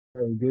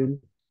Again.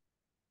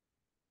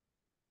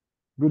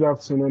 Good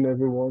afternoon,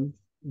 everyone.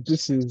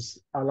 This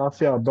is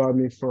Alafia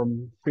Abami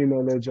from Free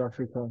Knowledge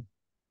Africa.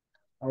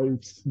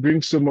 It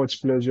brings so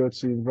much pleasure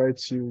to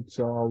invite you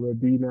to our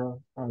webinar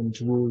and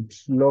would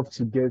love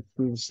to get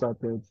things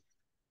started.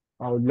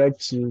 I would like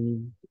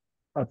to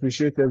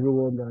appreciate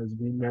everyone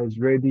that is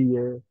ready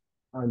here,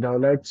 and I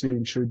would like to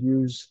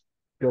introduce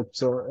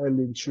Dr.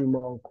 Helen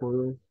Chuma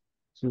Okoro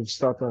to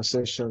start our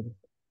session.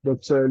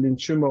 Dr. Helen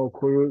Chuma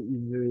Okoro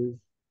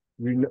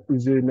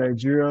is a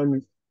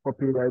Nigerian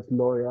copyright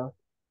lawyer,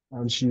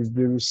 and she's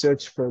the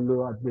research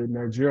fellow at the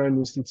Nigerian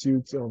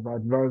Institute of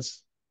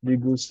Advanced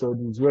Legal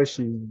Studies, where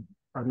she's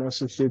an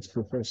associate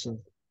professor.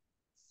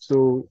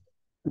 So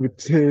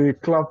with a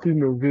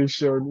clapping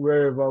ovation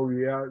wherever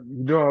we are,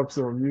 you don't have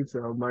to unmute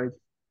our mic.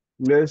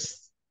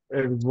 Let's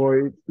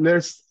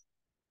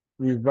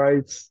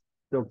invite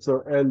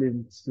Dr.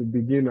 Helen to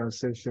begin our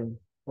session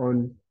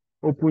on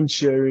open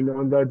sharing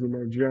under the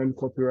Nigerian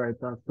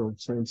Copyright Act of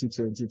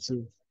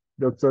 2022.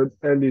 Dr.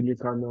 Helen, you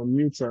can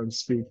unmute and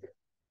speak.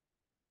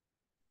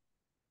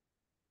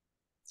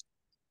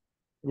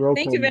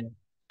 Thank you very Welcome.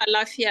 much,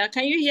 Alafia.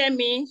 Can you hear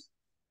me?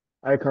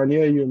 I can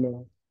hear you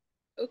now.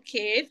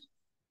 Okay.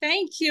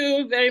 Thank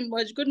you very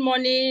much. Good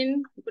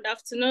morning, good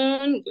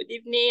afternoon, good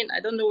evening. I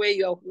don't know where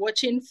you are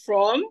watching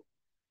from,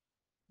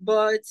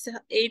 but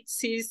it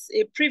is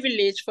a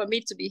privilege for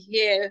me to be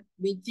here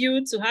with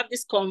you to have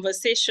this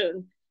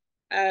conversation.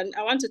 And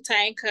I want to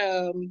thank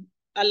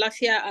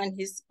Alafia and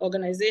his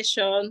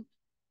organization,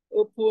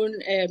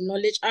 Open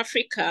Knowledge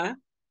Africa,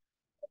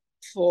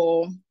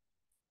 for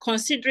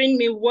considering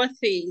me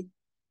worthy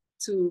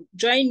to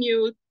join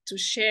you to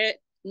share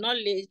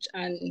knowledge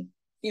and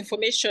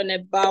information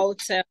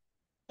about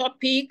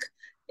topic,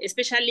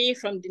 especially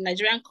from the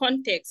Nigerian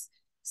context.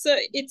 So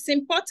it's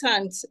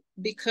important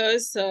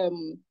because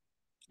in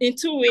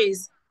two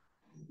ways,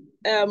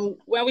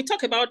 when we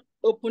talk about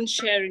open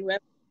sharing, we're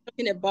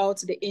talking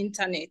about the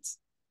internet,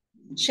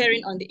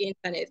 sharing on the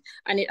internet,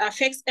 and it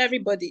affects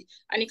everybody.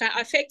 And it can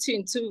affect you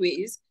in two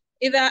ways,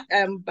 either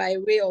by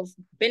way of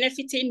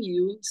benefiting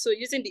you, so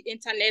using the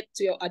internet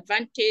to your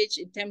advantage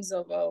in terms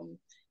of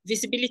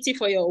visibility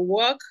for your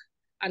work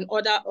and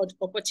other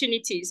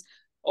opportunities,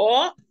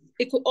 or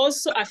it could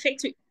also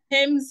affect you in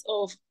terms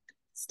of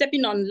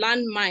stepping on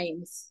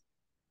landmines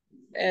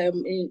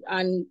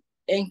and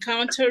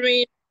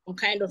encountering some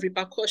kind of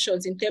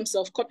repercussions in terms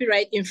of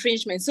copyright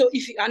infringement. So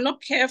if you are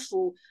not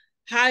careful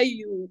how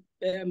you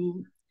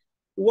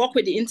work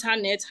with the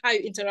internet, how you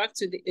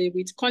interact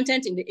with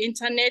content in the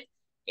internet,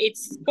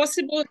 it's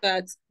possible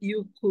that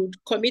you could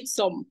commit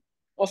some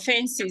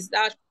offenses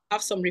that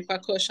have some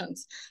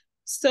repercussions.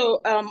 So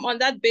on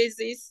that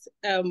basis,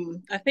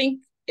 I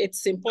think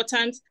it's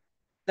important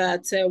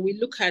that we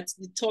look at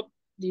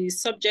the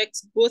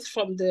subject both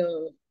from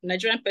the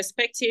Nigerian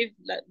perspective,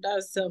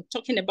 that's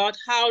talking about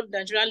how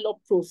Nigerian law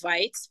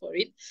provides for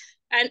it,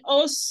 and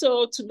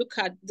also to look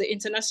at the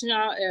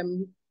international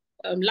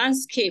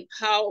landscape,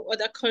 how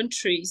other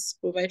countries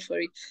provide for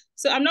it.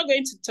 So I'm not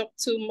going to talk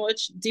too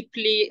much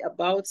deeply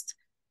about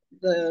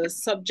the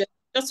subject,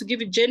 just to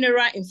give you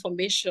general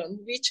information,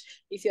 which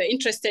if you're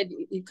interested,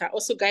 it can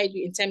also guide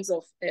you in terms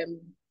of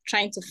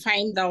trying to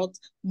find out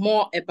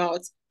more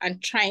about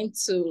and trying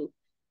to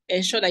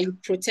ensure that you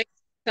protect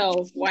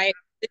yourself while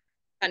the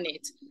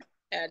internet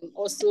and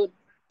also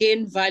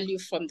gain value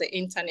from the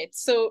internet.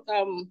 So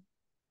I'm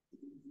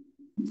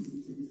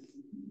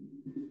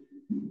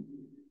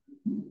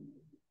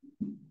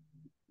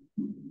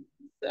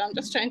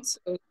just trying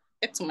to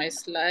get to my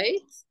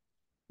slides.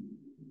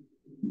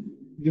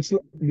 The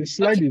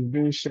slide Okay. is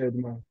being shared,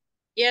 man.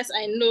 Yes,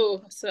 I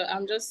know. So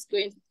I'm just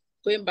going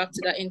back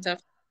to that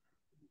interface.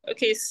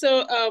 Okay,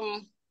 so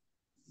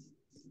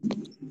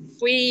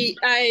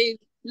I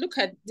look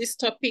at this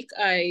topic.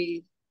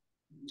 I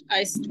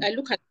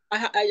look at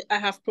I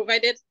have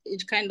provided a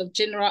kind of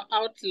general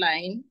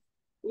outline,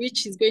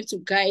 which is going to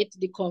guide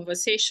the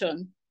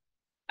conversation,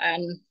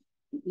 and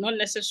not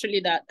necessarily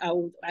that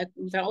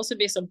we can also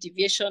make some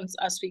deviations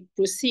as we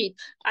proceed.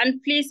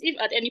 And please, if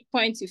at any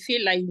point you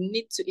feel like you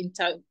need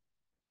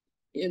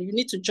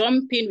to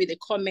jump in with the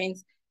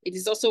comments, it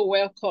is also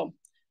welcome.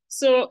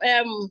 So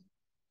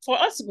for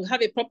us to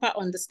have a proper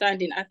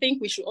understanding, I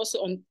think we should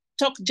also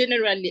talk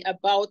generally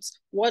about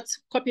what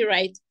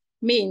copyright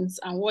means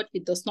and what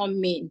it does not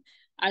mean.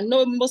 I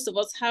know most of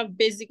us have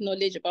basic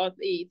knowledge about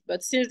it,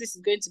 but since this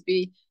is going to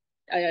be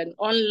an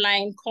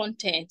online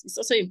content, it's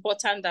also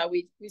important that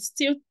we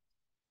still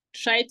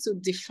try to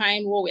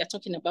define what we are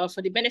talking about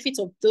for the benefit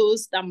of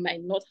those that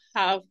might not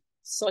have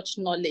such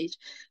knowledge.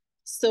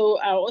 So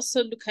I'll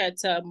also look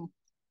at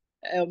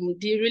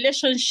the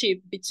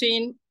relationship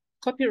between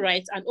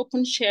copyright and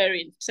open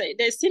sharing. So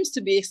there seems to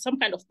be some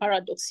kind of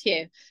paradox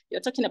here. You're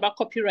talking about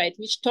copyright,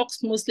 which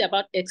talks mostly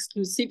about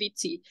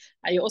exclusivity,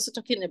 and you're also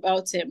talking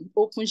about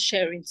open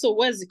sharing. So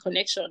where's the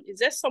connection? Is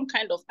there some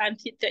kind of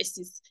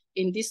antithesis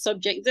in this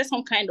subject? Is there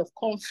some kind of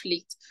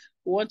conflict?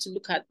 We want to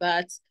look at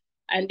that.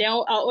 And then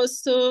I'll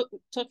also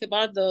talk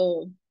about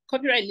the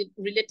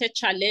copyright-related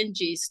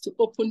challenges to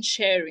open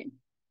sharing.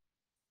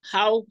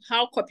 how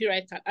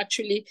copyright can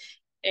actually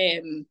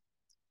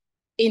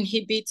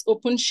inhibit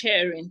open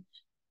sharing.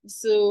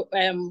 So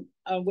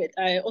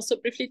I also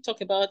briefly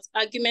talk about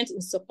arguments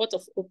in support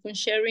of open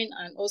sharing,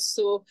 and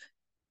also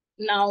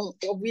now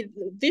with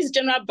this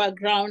general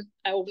background,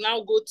 I will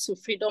now go to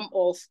freedom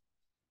of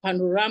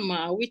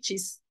panorama, which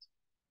is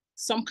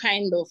some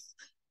kind of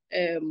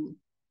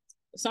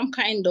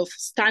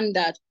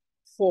standard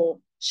for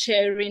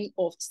sharing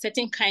of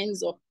certain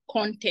kinds of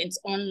content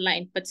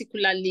online,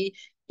 particularly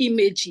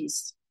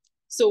images.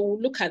 So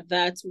we'll look at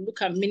that. We'll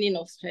look at meaning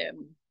of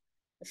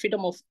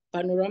freedom of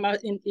panorama.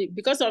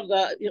 Because of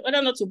in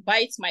order not to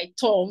bite my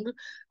tongue,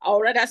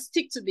 I'll rather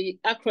stick to the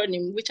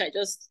acronym, which I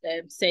just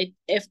said,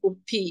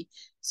 FOP.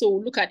 So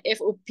we'll look at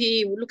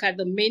FOP, we'll look at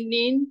the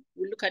meaning,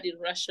 we'll look at the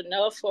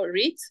rationale for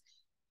it,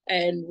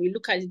 and we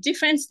look at the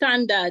different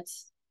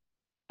standards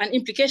and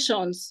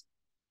implications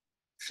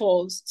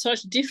for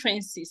such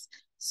differences.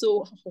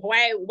 So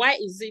why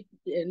is it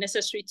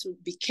necessary to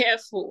be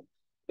careful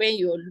when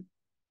you're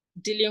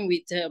dealing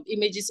with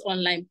images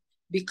online?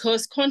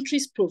 Because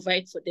countries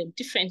provide for them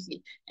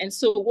differently. And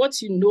so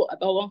what you know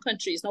about one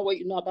country is not what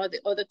you know about the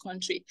other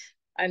country.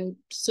 And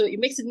so it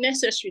makes it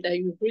necessary that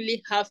you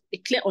really have a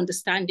clear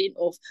understanding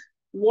of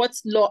what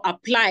law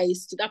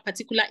applies to that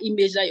particular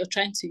image that you're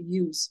trying to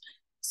use.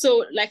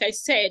 So like I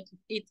said,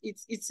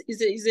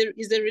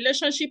 it's a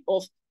relationship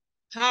of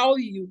how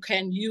you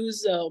can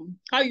use,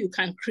 how you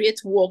can create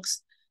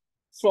works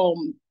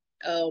from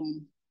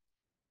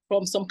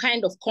some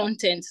kind of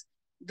content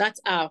that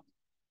are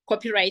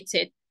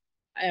copyrighted,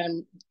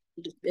 and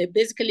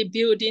basically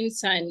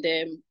buildings and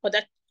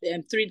other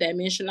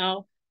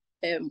three-dimensional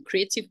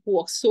creative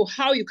works. So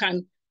how you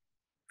can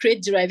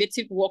create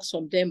derivative works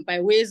from them by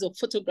ways of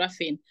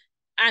photographing.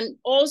 And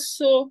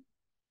also,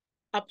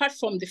 apart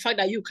from the fact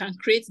that you can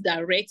create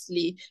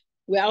directly,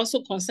 we're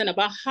also concerned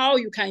about how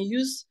you can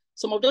use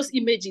some of those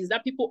images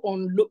that people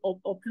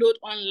upload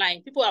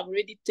online. People have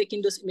already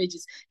taken those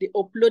images, they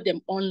upload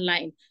them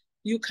online.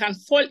 You can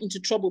fall into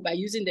trouble by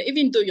using them,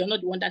 even though you're not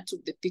the one that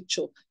took the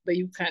picture, but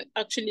you can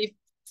actually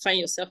find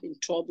yourself in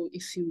trouble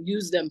if you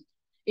use them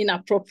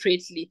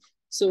inappropriately.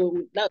 So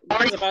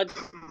that's about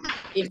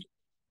it.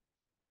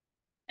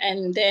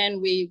 And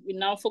then we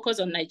now focus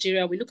on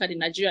Nigeria. We look at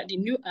the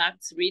new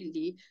act,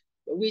 really,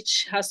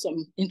 which has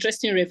some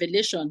interesting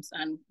revelations,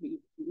 and we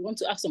want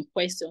to ask some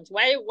questions.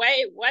 Why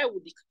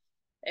would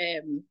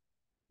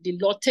the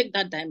law take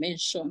that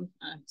dimension,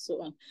 and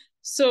so on?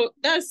 So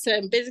that's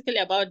basically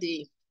about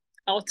the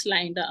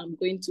outline that I'm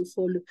going to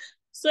follow.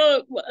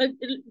 So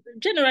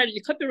generally,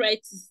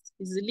 copyright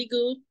is a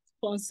legal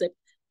concept,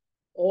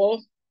 or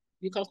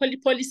you can call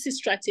it policy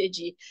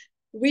strategy,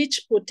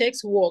 which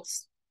protects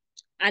works.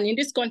 And in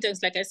this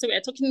context, like I said,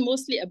 we're talking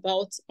mostly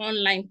about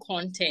online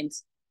content.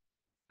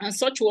 And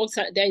such works,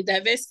 there are a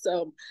diverse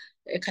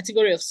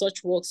category of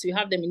such works. You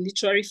have them in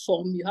literary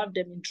form, you have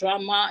them in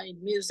drama,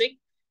 in music,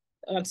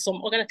 and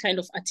some other kind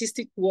of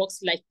artistic works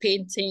like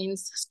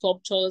paintings,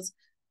 sculptures,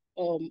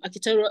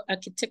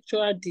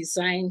 architectural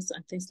designs,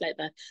 and things like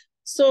that.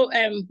 So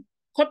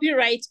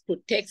copyright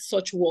protects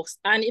such works.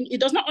 And it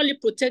does not only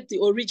protect the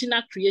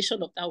original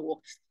creation of that work,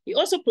 it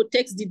also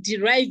protects the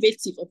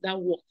derivative of that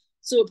work.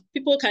 So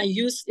people can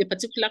use a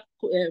particular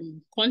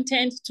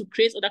content to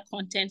create other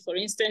content. For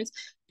instance,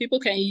 people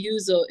can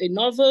use a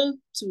novel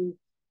to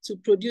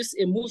produce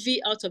a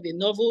movie out of a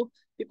novel.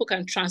 People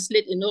can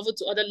translate a novel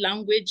to other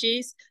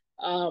languages.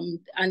 And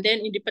then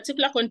in the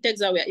particular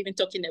context that we are even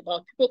talking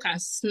about, people can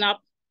snap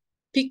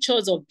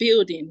pictures of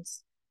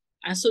buildings.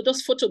 And so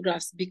those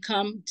photographs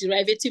become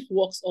derivative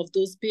works of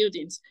those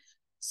buildings.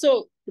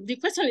 So the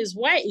question is,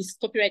 why is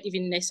copyright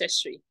even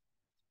necessary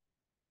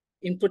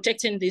in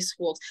protecting these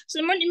works?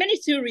 So many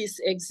theories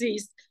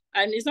exist,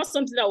 and it's not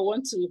something that I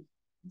want to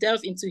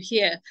delve into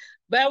here,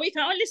 but we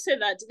can only say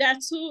that there are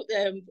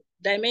two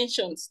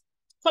dimensions.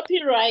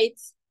 Copyright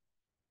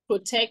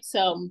protects,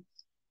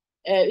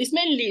 it's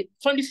mainly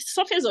from the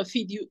surface of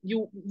it,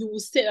 you will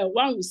say,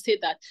 one will say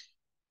that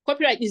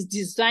copyright is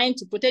designed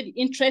to protect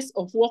the interests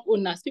of work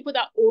owners, people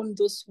that own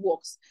those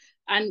works.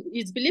 And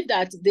it's believed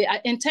that they are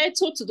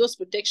entitled to those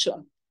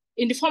protection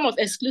in the form of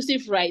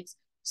exclusive rights,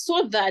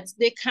 so that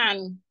they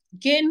can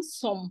gain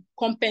some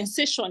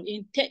compensation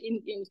in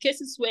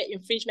cases where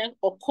infringement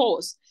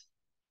occurs.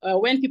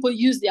 When people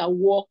use their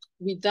work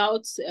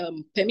without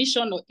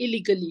permission or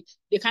illegally,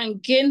 they can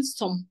gain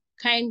some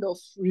kind of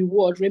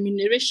reward,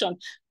 remuneration.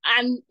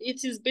 And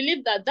it is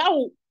believed that that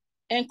will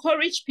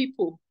encourage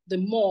people the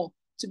more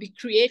to be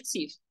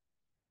creative.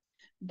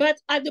 But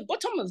at the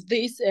bottom of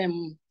this,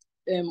 on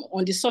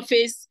the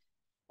surface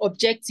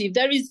objective,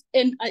 there is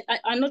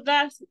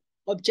another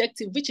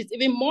objective, which is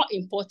even more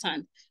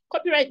important.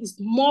 Copyright is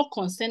more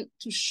concerned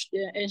to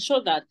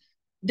ensure that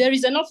there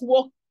is enough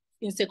work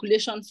in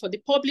circulation for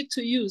the public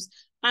to use.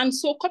 And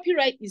so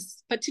copyright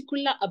is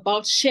particular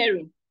about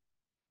sharing.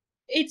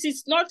 It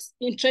is not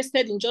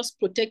interested in just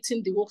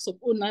protecting the works of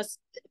owners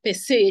per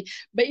se,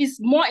 but it's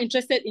more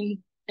interested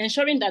in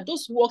ensuring that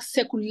those works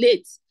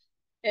circulate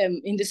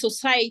in the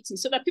society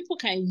so that people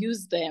can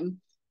use them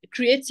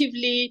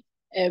creatively,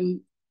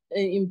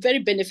 in very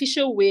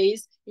beneficial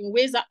ways, in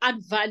ways that add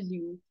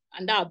value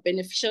and that are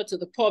beneficial to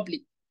the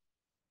public.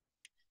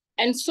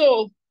 And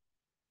so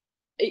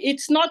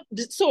it's not,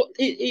 so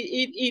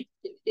it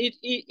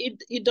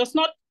does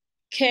not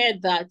care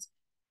that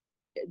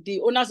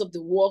the owners of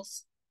the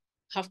works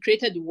have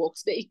created the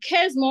works, but it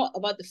cares more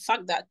about the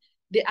fact that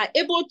they are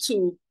able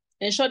to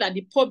ensure that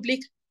the public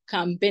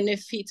can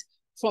benefit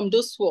from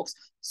those works.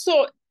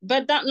 So,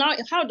 but that now,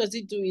 how does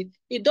it do it?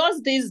 It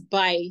does this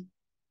by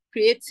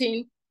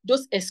creating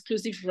those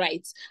exclusive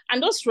rights.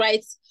 And those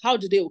rights, how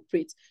do they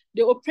operate?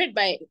 They operate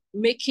by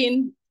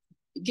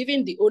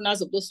giving the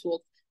owners of those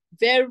works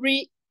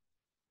very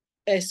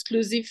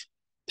exclusive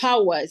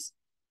powers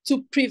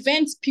to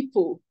prevent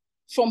people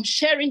from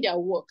sharing their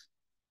work.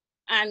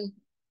 And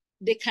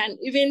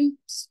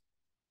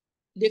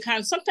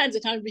sometimes they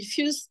can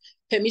refuse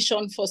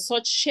permission for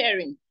such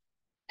sharing.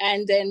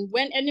 And then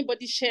when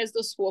anybody shares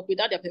those work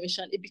without their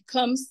permission, it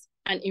becomes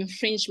an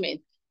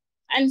infringement.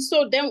 And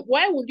so then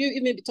why would you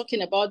even be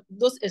talking about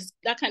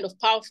that kind of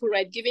powerful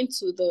right given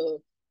to the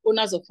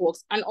owners of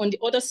works? And on the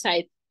other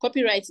side,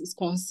 copyright is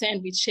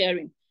concerned with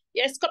sharing.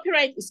 Yes,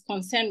 copyright is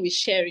concerned with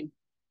sharing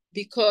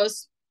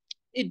because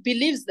it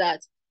believes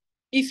that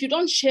if you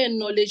don't share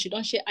knowledge, you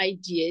don't share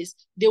ideas,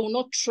 they will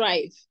not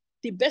thrive.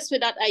 The best way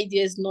that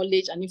ideas,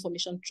 knowledge, and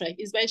information thrive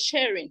is by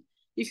sharing.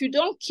 If you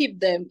don't keep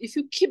them, if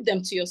you keep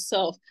them to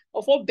yourself,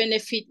 of what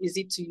benefit is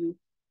it to you?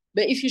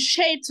 But if you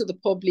share it to the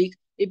public,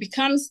 it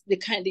becomes the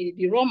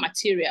raw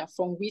material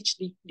from which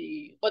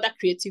the other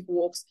creative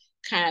works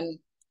can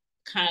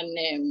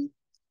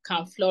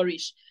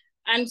flourish.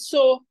 And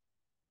so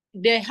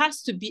there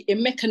has to be a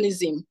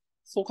mechanism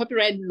for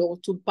copyright law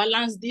to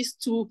balance these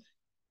two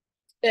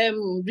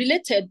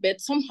related but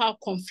somehow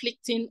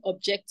conflicting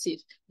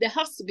objectives. There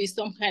has to be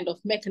some kind of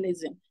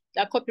mechanism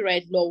that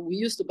copyright law will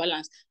use to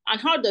balance. And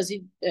how is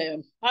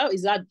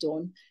that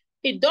done?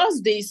 It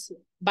does this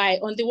by,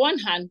 on the one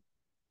hand,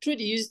 through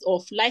the use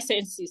of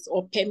licenses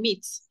or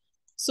permits.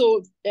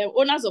 So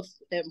owners of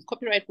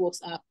copyright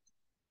works are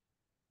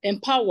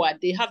empowered.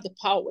 They have the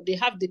power, they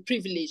have the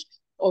privilege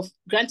of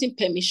granting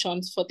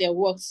permissions for their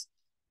works.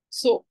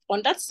 So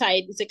on that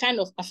side, it's a kind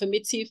of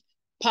affirmative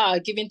power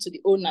given to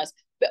the owners.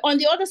 But on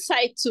the other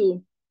side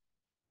too,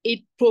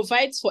 it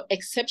provides for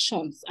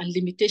exceptions and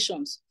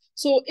limitations.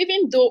 So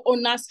even though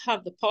owners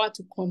have the power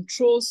to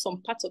control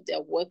some parts of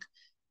their work,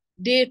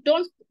 they're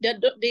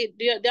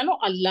not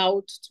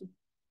allowed to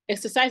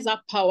exercise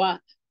that power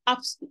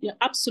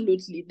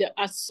absolutely. There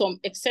are some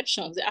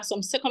exceptions. There are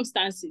some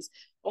circumstances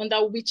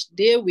under which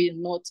they will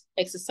not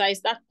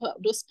exercise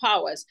those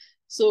powers.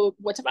 So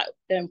whatever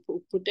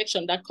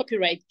protection that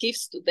copyright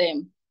gives to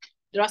them,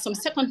 there are some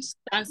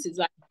circumstances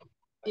that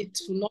it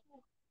will not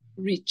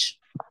reach.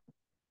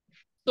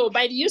 So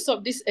by the use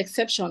of these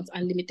exceptions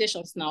and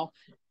limitations now,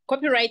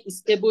 copyright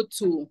is able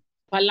to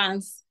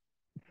balance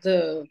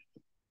the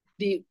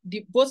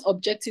both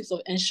objectives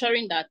of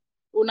ensuring that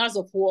owners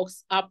of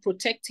works are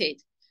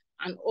protected,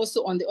 and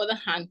also on the other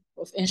hand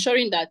of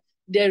ensuring that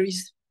there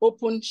is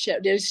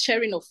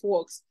sharing of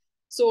works.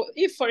 So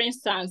if, for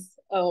instance,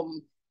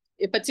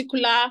 a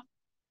particular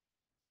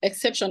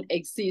exception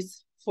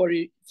exists for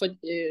a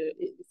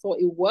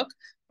work,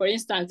 for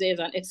instance, there is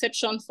an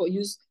exception for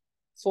use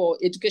for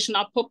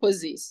educational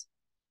purposes.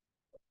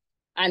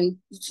 And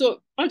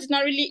so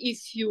ordinarily,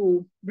 if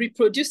you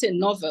reproduce a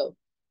novel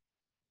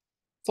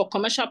for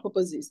commercial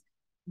purposes,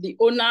 the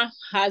owner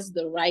has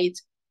the right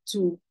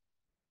to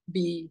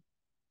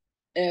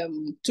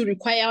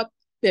require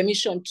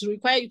permission, to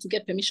require you to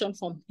get permission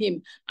from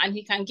him, and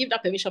he can give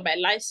that permission by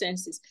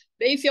licenses.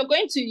 But if you're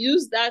going to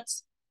use that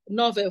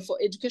novel for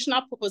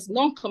educational purposes,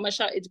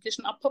 non-commercial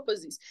educational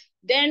purposes,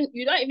 then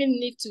you don't even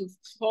need to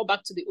fall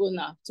back to the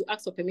owner to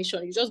ask for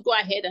permission. You just go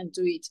ahead and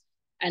do it,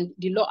 and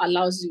the law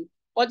allows you.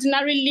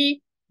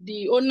 Ordinarily,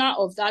 the owner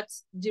of that,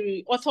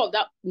 the author of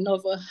that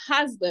novel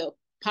has the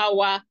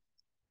power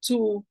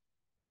to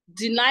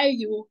deny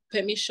you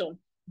permission.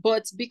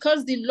 But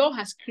because the law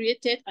has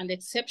created an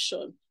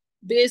exception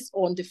based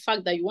on the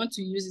fact that you want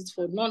to use it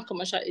for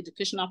non-commercial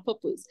educational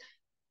purpose,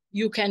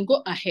 you can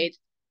go ahead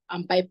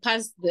and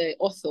bypass the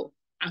author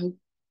and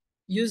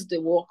use the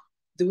work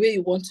the way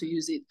you want to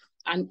use it.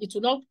 And it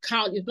will not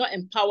count, it will not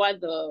empower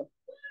the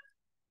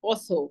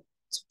author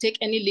to take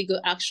any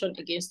legal action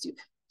against you.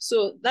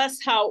 So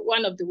that's how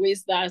one of the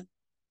ways that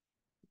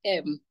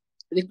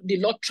the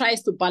law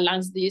tries to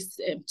balance these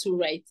two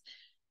rights.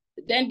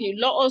 Then the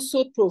law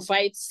also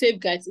provides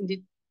safeguards in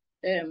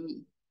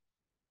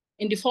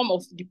the form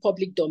of the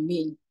public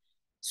domain.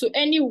 So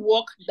any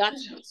work that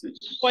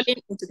falling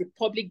into the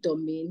public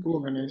domain,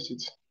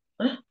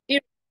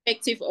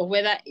 irrespective of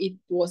whether it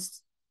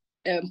was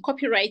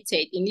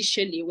copyrighted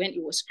initially when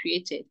it was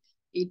created,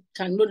 it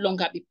can no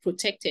longer be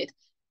protected.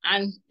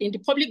 And in the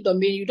public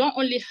domain, you don't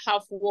only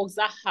have works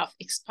that have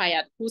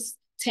expired, whose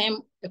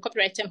the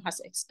copyright term has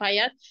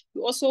expired.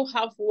 You also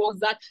have works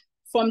that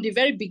from the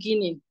very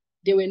beginning,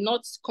 they were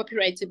not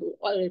copyrightable.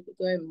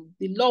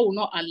 The law will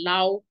not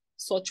allow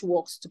such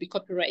works to be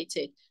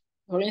copyrighted.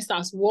 For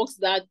instance, works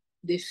that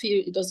they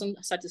feel it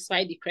doesn't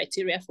satisfy the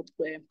criteria for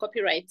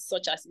copyright,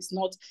 such as it's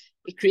not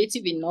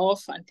creative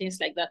enough and things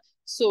like that.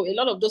 So a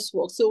lot of those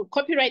works. So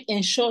copyright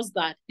ensures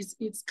that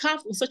it's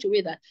carved in such a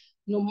way that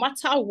no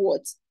matter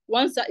what,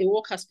 once that a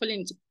work has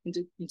fallen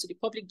into the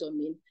public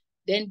domain,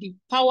 then the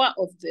power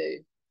of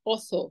the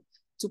author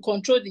to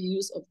control the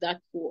use of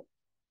that work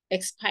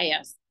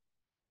expires.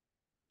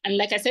 And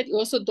like I said, it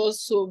also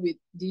does so with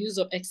the use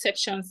of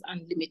exceptions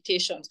and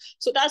limitations.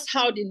 So that's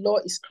how the law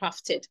is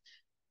crafted.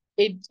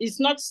 It's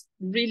not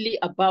really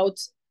about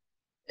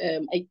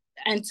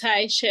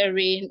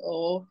anti-sharing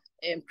or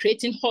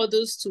creating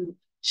hurdles to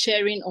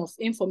sharing of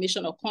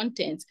information or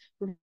content.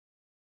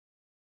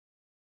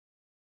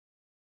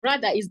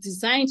 Rather, it's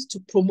designed to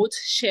promote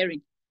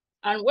sharing.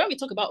 And when we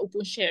talk about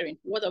open sharing,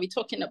 what are we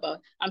talking about?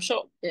 I'm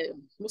sure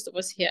most of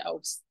us here,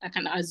 I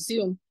can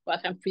assume, or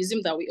I can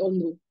presume that we all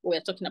know what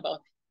we're talking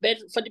about. But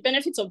for the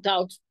benefit of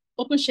doubt,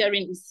 open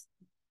sharing is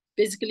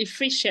basically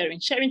free sharing,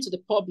 sharing to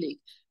the public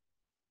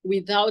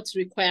without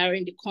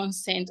requiring the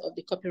consent of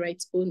the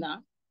copyright owner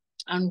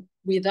and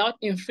without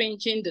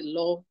infringing the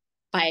law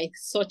by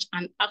such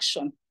an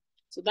action.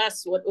 So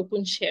that's what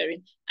open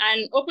sharing.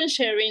 And open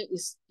sharing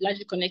is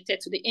largely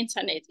connected to the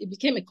internet. It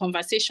became a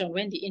conversation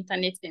when the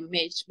internet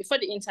emerged. Before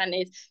the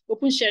internet,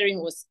 open sharing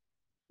was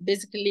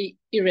basically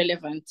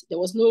irrelevant. There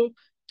was no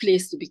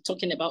place to be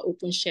talking about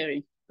open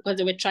sharing because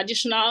there were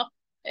traditional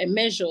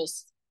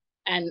measures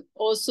and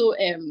also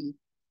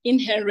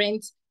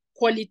inherent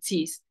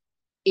qualities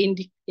in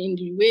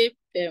the way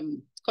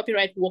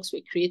copyright works were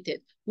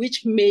created,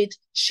 which made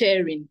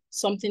sharing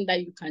something that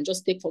you can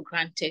just take for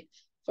granted.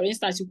 For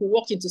instance, you could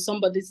walk into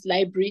somebody's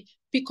library,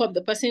 pick up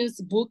the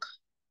person's book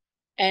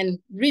and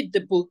read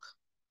the book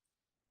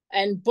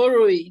and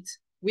borrow it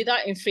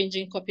without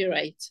infringing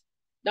copyright.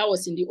 That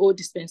was in the old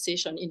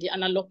dispensation, in the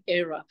analog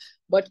era.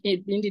 But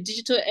in the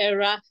digital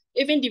era,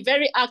 even the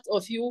very act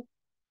of you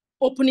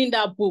opening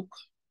that book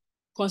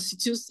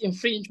constitutes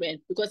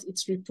infringement because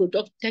it's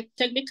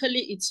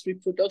technically it's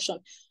reproduction.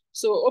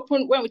 So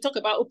when we talk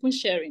about open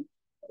sharing,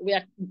 we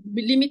are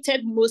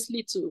limited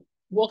mostly to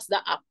works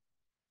that are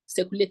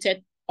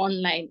circulated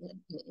online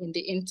in the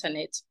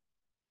internet.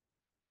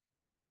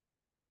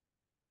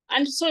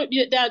 And so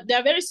there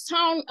are very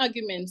sound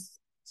arguments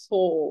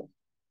for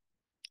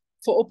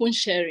open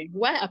sharing.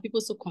 Why are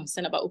people so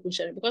concerned about open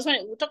sharing? Because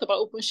when we talk about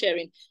open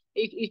sharing,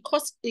 it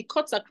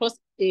cuts across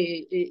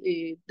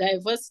a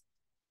diverse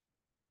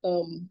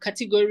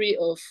category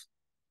of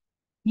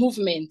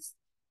movements.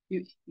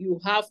 You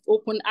have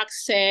open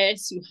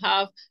access, you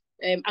have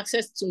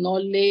access to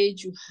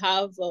knowledge, you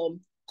have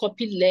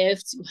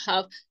copyleft, you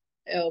have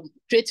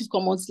Creative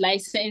Commons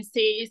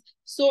licenses.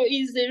 So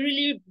it's a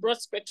really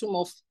broad spectrum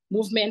of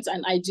movements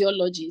and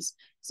ideologies.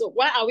 So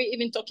why are we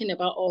even talking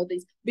about all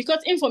this?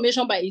 Because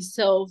information by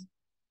itself,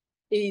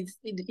 it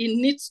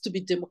needs to be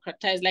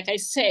democratized. Like I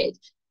said,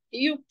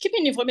 you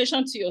keeping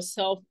information to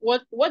yourself,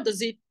 what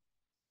does it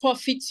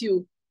profit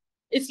you?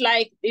 It's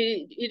like,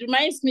 it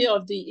reminds me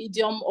of the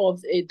idiom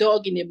of a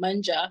dog in a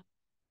manger.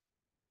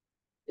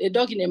 A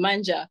dog in a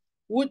manger,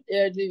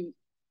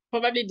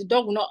 probably the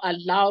dog will not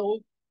allow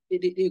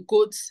the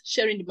goats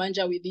sharing the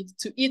manger with it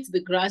to eat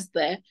the grass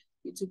there.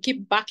 It will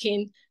keep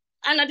barking.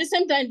 And at the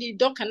same time, the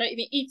dog cannot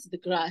even eat the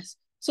grass.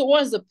 So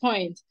what's the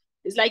point?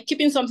 It's like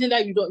keeping something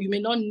that you may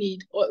not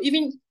need, or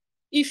even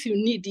if you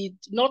need it,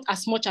 not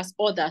as much as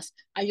others,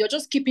 and you're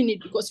just keeping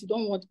it because you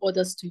don't want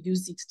others to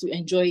use it, to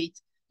enjoy it,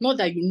 not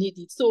that you need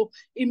it. So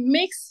it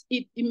makes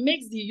the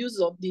use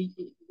of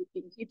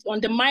it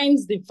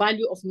undermines the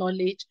value of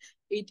knowledge.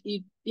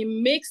 It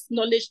makes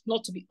knowledge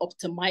not to be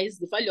optimized,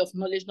 the value of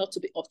knowledge not to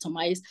be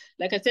optimized.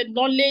 Like I said,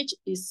 knowledge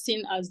is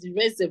seen as the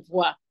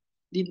reservoir,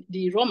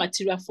 the raw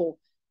material for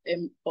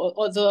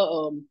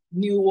other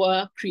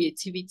newer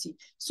creativity.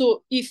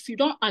 So if you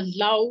don't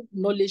allow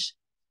knowledge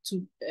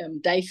to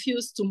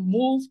diffuse, to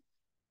move,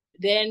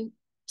 then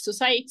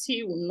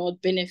society will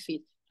not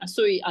benefit. And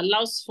so it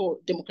allows for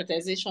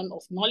democratization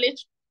of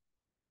knowledge.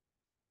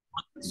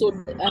 So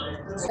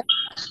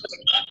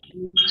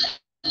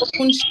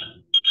open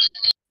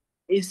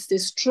is a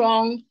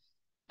strong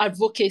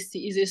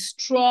advocacy, is a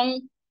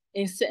strong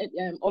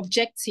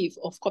objective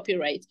of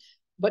copyright.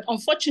 But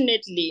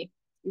unfortunately,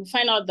 you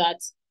find out that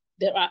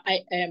there are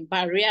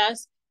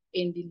barriers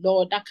in the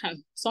law that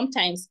can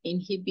sometimes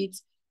inhibit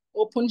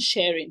open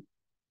sharing.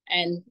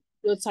 And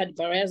those are the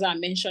barriers I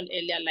mentioned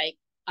earlier, like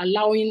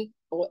allowing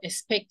or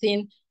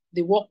expecting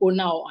the work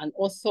owner or an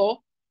author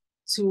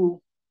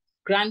to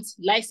grant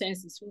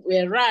licenses,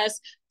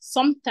 whereas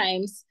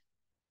sometimes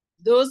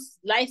those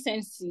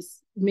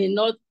licenses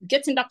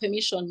getting that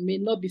permission may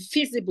not be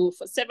feasible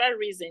for several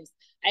reasons,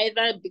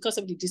 either because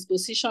of the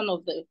disposition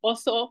of the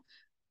author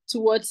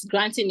towards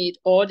granting it,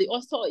 or the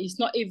author is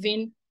not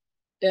even,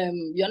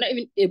 you're not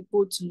even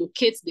able to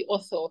locate the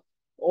author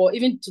or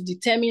even to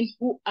determine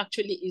who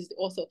actually is the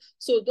author.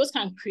 So those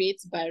can create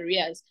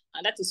barriers,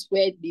 and that is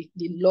where the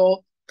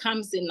law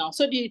comes in now.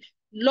 So the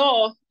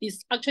law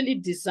is actually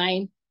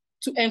designed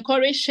to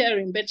encourage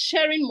sharing, but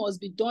sharing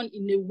must be done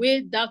in a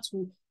way that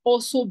will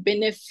also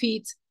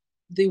benefit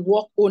the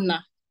work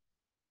owner.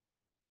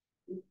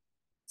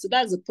 So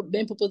that's the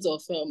main purpose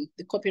of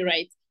the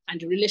copyright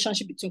and the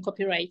relationship between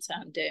copyright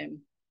and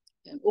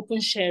open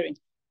sharing.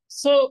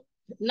 So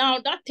now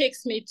that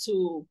takes me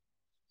to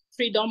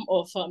freedom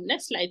of,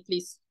 next slide,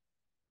 please.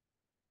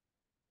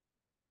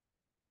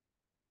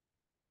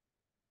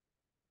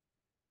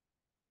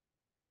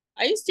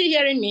 Are you still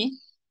hearing me?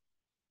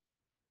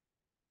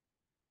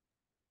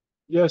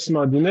 Yes,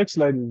 ma. The next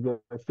slide is the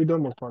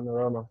freedom of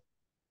panorama.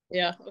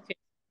 Yeah, okay,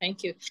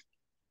 thank you.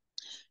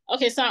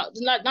 Okay, so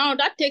now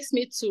that takes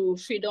me to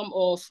freedom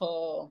of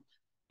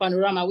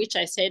panorama, which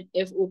I said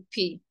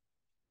FOP.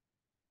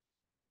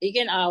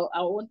 Again, I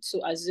want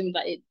to assume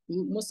that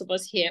most of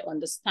us here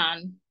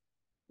understand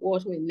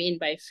what we mean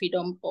by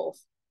freedom of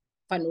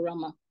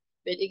panorama.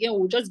 But again,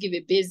 we'll just give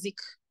a basic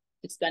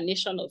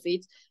explanation of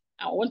it.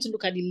 I want to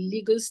look at the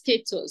legal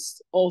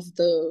status of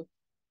the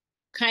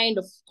kind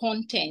of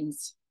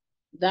contents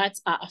that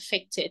are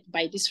affected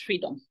by this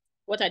freedom.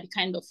 What are the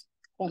kind of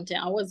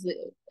content and what's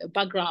the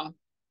background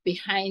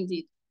behind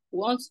it? We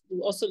want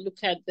to also look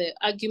at the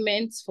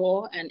arguments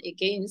for and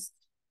against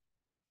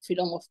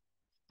freedom of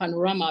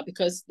panorama,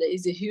 because there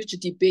is a huge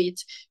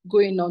debate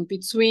going on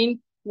between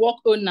work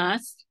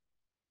owners,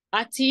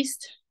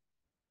 artists,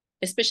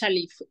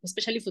 especially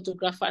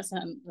photographers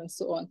and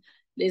so on.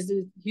 There's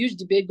a huge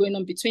debate going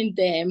on between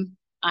them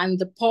and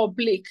the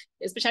public,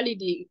 especially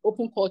the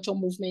open culture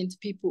movement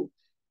people.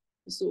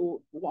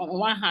 So on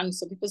one hand,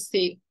 some people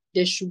say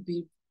there should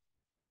be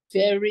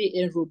very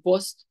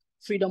robust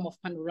freedom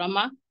of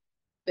panorama.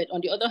 But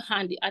on the other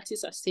hand, the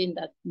artists are saying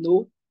that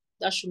no,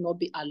 that should not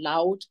be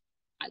allowed.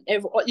 And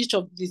each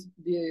of these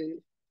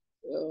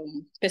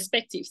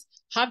perspectives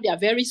have their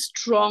very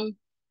strong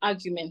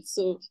arguments.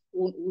 So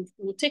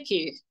we'll take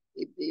a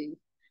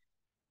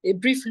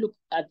brief look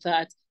at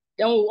that.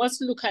 Then we'll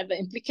also look at the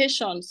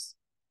implications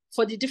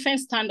for the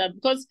different standards,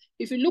 because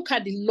if you look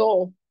at the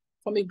law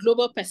from a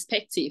global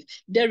perspective,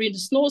 there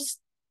is no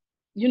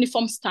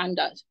uniform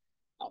standard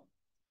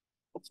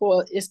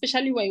for,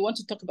 especially when you want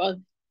to talk about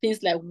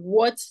things like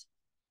what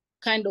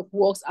kind of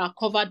works are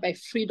covered by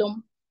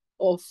freedom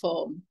of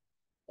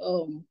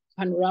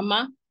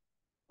panorama,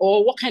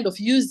 or what kind of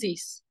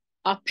uses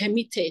are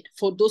permitted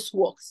for those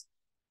works,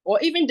 or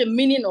even the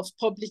meaning of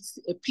public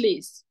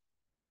place,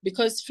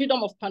 because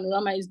freedom of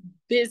panorama is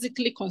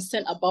basically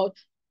concerned about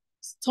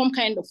some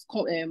kind of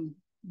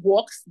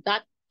works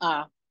that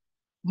are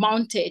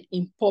mounted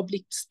in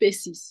public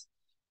spaces.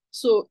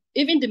 So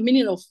even the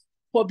meaning of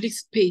public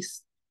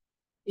space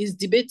is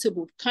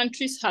debatable.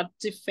 Countries have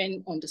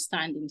different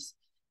understandings,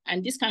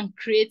 and this can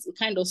create a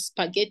kind of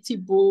spaghetti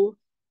bowl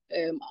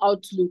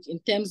outlook in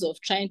terms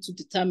of trying to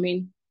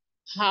determine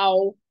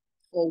how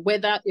or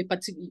whether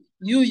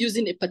you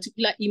using a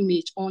particular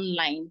image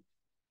online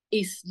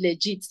is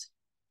legit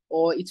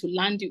or it will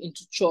land you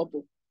into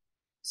trouble.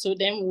 So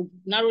then we'll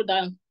narrow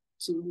down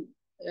to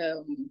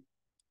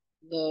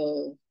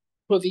the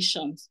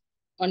provisions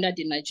under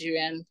the new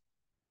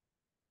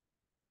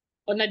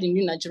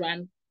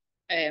Nigerian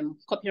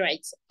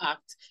Copyright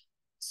Act.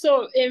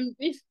 So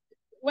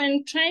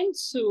when trying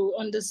to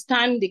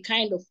understand the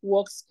kind of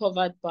works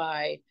covered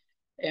by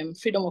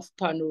freedom of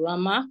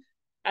panorama,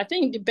 I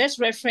think the best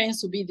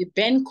reference would be the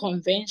Berne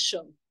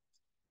Convention.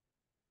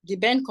 The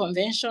Berne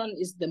Convention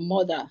is the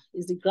mother,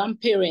 is the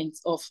grandparent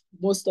of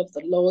most of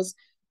the laws,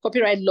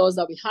 copyright laws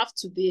that we have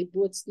today,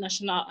 both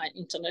national and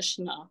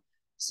international.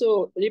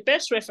 So the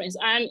best reference,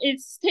 and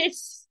it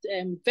states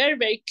very,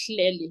 very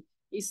clearly,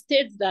 it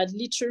states that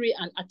literary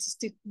and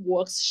artistic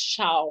works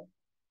shall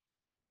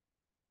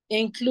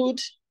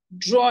include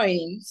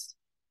drawings,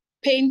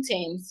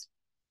 paintings,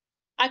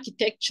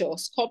 architecture,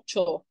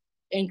 sculpture,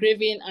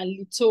 engraving, and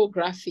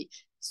lithography.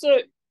 So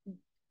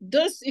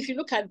those, if you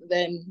look at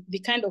them, the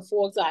kind of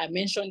works that I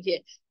mentioned here,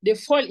 they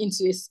fall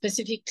into a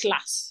specific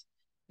class.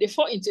 They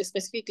fall into a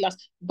specific class.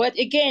 But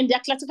again, they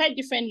are classified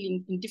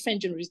differently in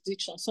different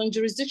jurisdictions. Some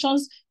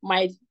jurisdictions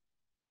might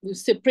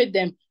separate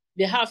them.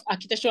 They have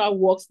architectural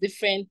works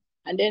different,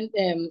 and then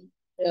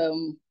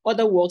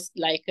other works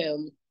like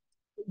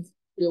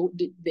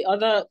the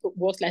other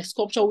works like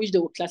sculpture, which they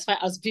will classify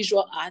as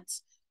visual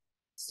arts.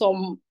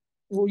 Some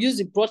will use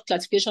the broad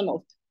classification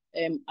of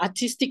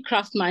artistic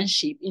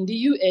craftsmanship. In the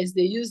US,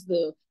 they use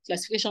the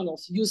classification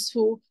of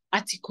useful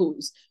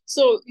articles.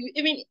 So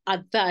even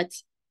at that,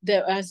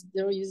 there is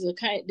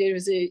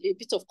a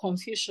bit of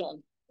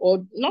confusion,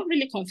 or not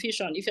really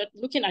confusion. If you're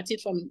looking at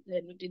it from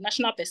the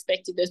national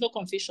perspective, there's no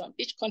confusion.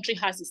 Each country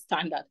has a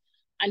standard,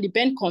 and the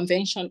Berne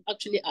Convention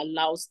actually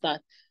allows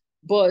that.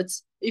 But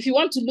if you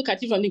want to look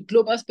at it from the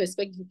global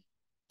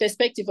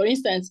perspective, for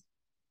instance,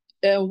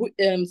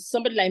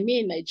 somebody like me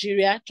in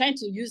Nigeria trying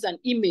to use an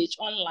image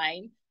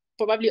online,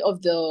 probably of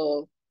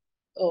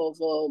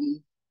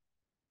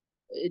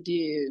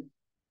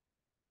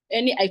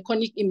any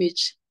iconic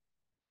image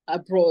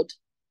abroad.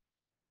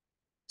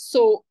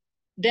 So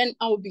then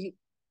I'll be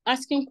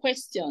asking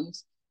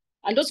questions,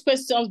 and those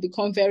questions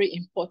become very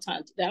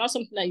important. They're not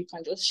something that you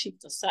can just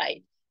shift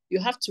aside. You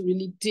have to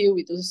really deal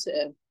with those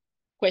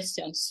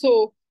questions.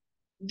 So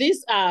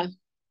these are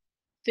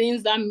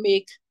things that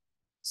make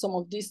some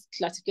of these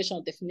classification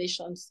of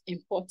definitions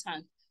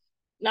important.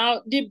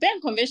 Now, the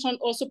Berne Convention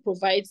also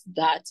provides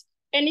that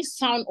any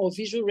sound or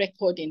visual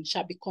recording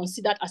shall be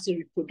considered as a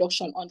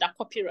reproduction under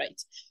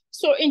copyright.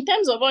 So in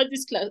terms of all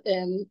these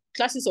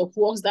classes of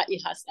works that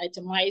it has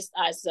itemized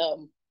as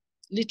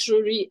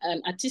literary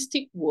and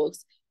artistic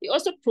works, it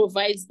also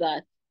provides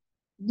that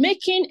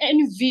making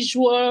any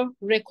visual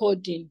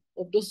recording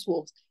of those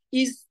works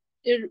is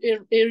a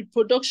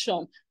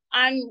reproduction.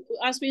 And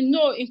as we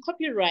know, in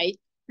copyright,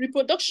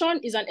 reproduction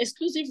is an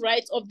exclusive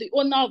right of the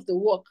owner of the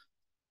work.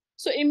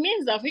 So it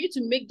means that for you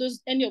to make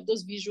any of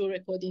those visual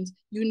recordings,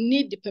 you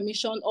need the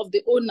permission of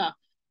the owner.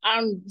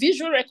 And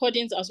visual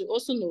recordings, as we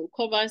also know,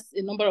 covers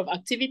a number of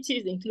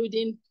activities,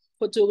 including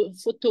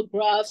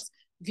photographs,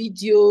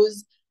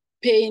 videos,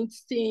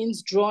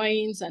 paintings,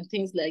 drawings, and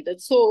things like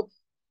that. So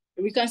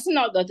we can see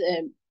now that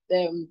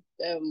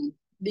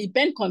the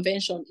Berne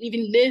Convention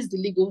even lays the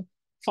legal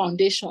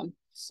foundation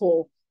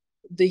for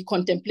the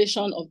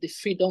contemplation of the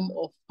freedom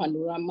of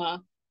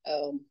panorama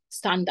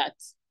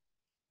standards.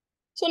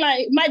 So now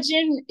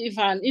imagine if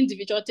an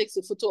individual takes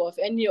a photo of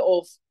any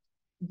of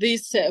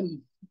these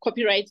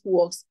copyright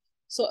works,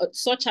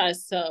 such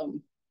as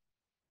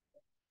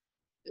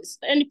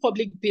any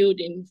public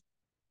building.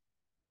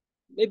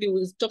 Maybe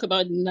we'll talk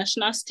about the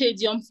National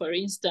Stadium, for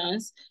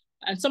instance,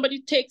 and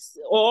somebody takes,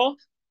 or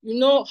you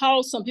know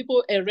how some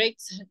people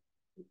erect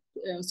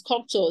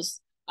sculptures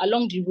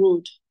along the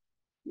road.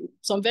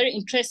 Some very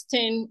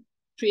interesting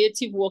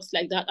creative works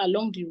like that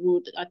along the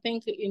road. I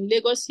think in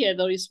Lagos here,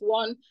 there is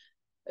one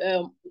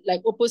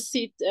like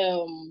opposite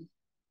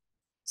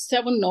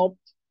 7-Up.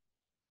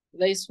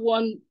 There is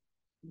one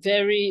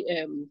very,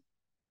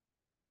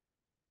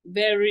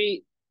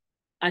 very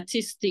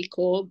artistic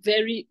or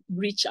very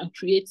rich and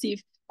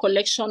creative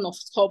collection of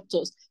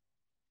sculptures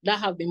that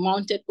have been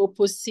mounted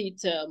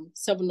opposite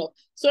 7-Up.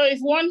 So if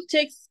one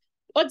takes,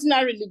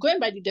 ordinarily, going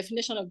by the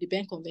definition of the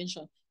Berne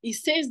Convention, it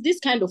says this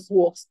kind of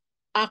works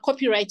are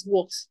copyright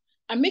works,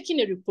 and making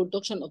a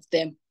reproduction of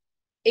them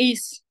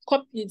is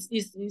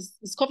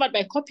covered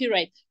by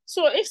copyright.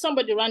 So if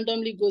somebody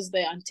randomly goes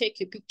there and take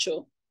a picture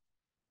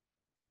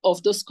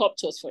of those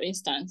sculptures, for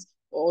instance,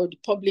 or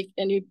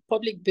any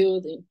public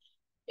building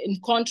in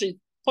countries,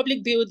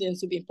 public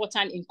buildings will be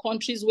important in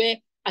countries where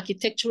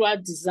architectural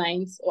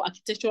designs or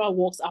architectural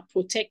works are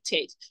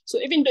protected. So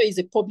even though it's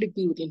a public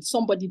building,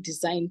 somebody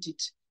designed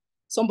it,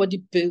 somebody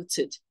built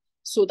it.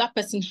 So that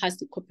person has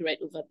the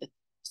copyright over there.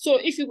 So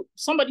if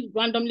somebody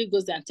randomly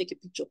goes there and take a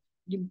picture,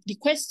 the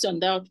question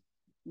that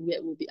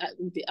will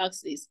be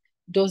asked is,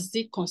 does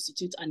it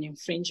constitute an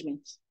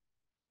infringement?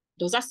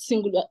 Does that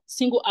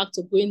single act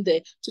of going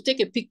there to take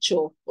a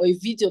picture or a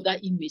video of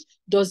that image,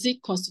 does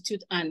it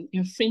constitute an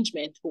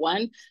infringement?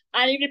 One,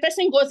 and if the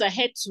person goes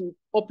ahead to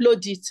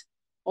upload it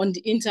on the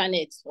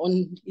internet,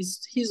 on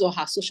his or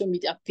her social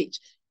media page,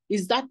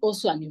 is that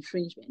also an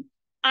infringement?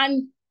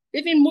 And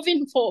even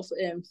moving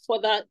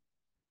further,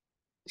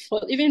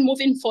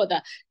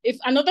 if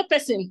another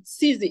person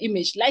sees the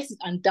image, likes it,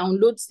 and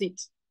downloads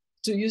it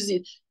to use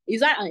it,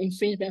 is that an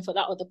infringement for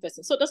that other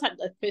person? So those are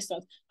the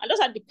questions. And those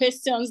are the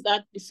questions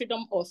that the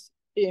Freedom of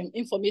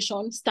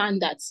Information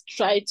standards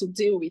try to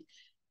deal with.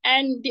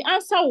 And the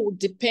answer will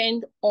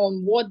depend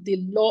on what the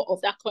law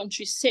of that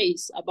country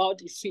says about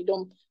the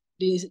freedom,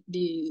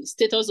 the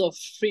status of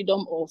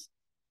freedom of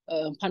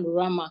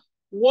panorama.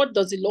 What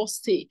does the law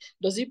say?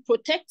 Does it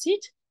protect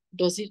it?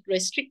 Does it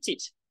restrict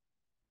it?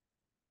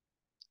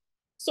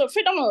 So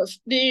freedom of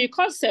the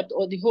concept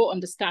or the whole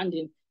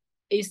understanding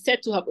is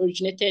said to have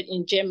originated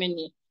in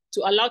Germany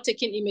to allow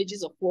taking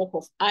images of work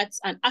of arts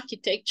and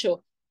architecture.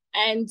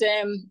 And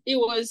it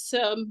was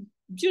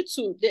due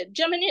to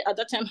Germany at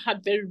that time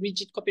had very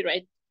rigid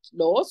copyright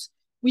laws,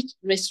 which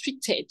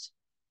restricted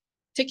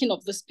taking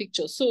of this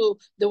picture. So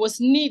there was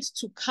need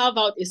to carve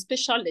out a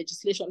special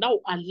legislation that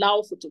would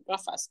allow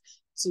photographers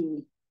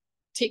to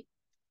take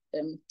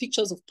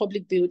pictures of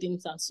public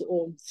buildings and so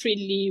on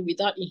freely,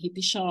 without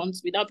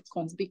inhibitions, without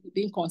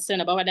being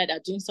concerned about whether they're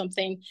doing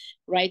something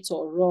right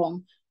or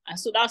wrong. And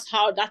so that's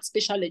how that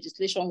special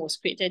legislation was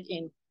created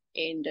in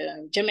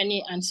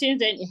Germany. And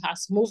since then, it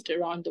has moved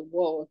around the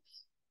world.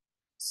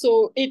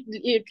 So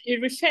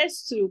it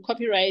refers to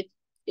copyright.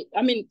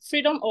 I mean,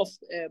 freedom of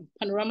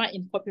panorama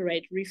in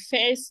copyright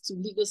refers to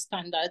legal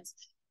standards.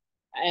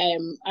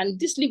 And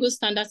these legal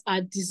standards are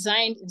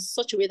designed in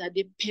such a way that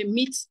they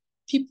permit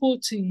people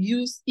to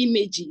use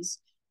images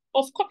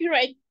of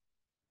copyright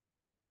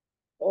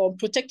or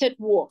protected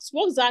works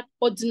that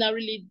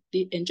ordinarily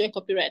they enjoy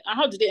copyright. And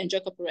how do they enjoy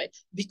copyright?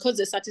 Because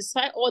they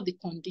satisfy all the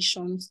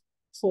conditions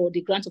for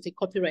the grant of a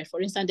copyright.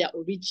 For instance, they are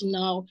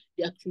original,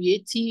 they are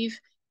creative,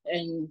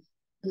 and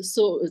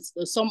so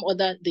some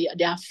other,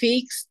 they are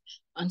fixed,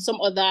 and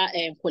some other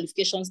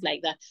qualifications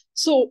like that.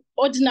 So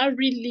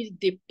ordinarily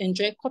they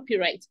enjoy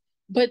copyright,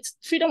 but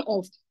freedom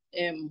of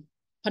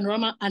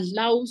panorama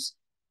allows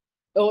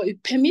or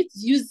it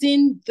permits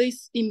using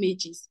these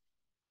images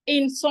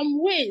in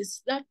some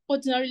ways that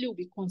ordinarily will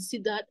be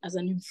considered as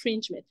an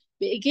infringement.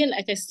 But again,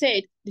 like I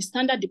said, the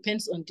standard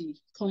depends on the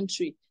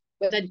country,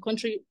 whether the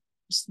country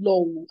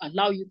law will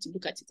allow you to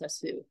look at it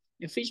as an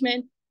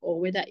infringement or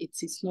whether it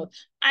is not.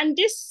 And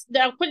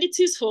there are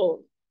qualities for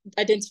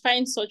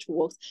identifying such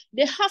works.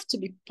 They have to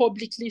be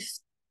publicly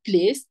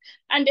placed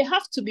and they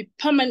have to be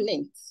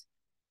permanent.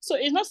 So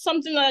it's not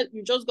something that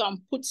you just go and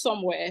put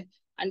somewhere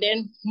and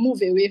then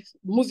move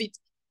it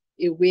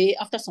away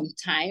after some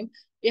time.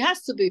 It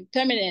has to be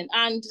permanent.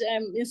 And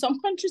in some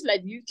countries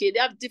like the UK, they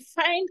have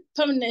defined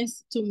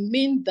permanence to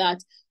mean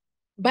that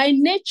by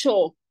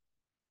nature,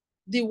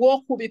 the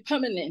work will be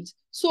permanent.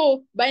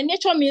 So by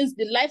nature means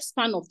the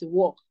lifespan of the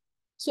work.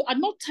 So at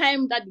no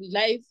time that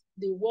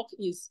the work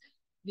is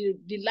the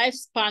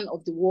lifespan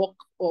of the work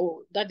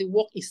or that the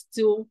work is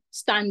still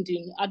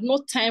standing, at no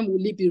time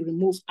will it be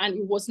removed. And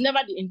it was never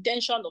the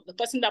intention of the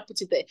person that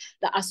put it there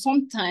that at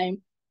some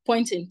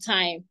point in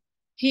time,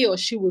 he or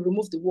she will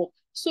remove the work.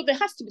 So there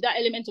has to be that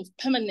element of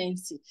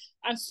permanency.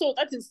 And so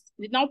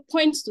it now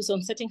points to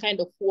some certain kind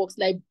of works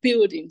like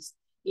buildings,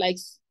 like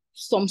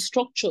some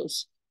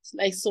structures,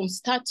 like some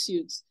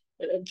statues.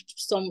 In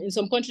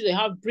some countries, they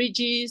have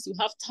bridges, you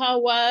have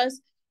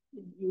towers,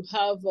 you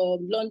have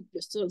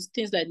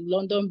things like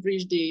London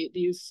Bridge,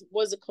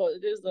 what's it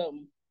called? There's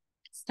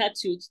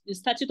statute, the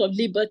Statute of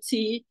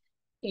Liberty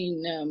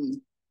in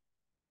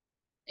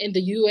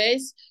the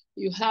US.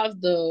 You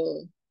have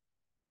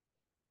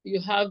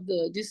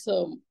this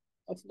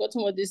I've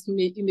forgotten what this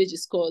image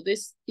is called.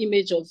 This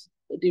image of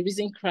the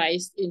risen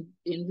Christ in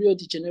Rio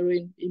de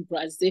Janeiro in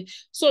Brazil.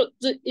 So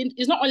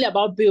it's not only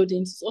about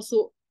buildings, it's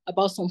also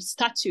about some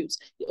statues.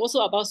 It's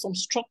also about some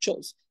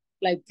structures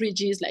like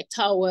bridges, like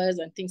towers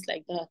and things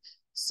like that.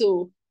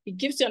 So it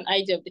gives you an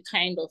idea of the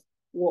kind of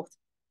work.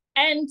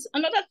 And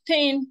another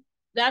thing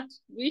that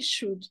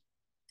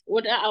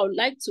what I would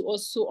like to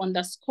also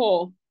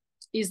underscore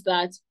is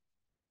that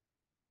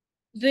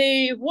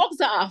the works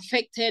that are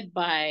affected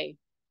by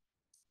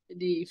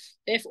the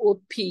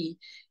FOP,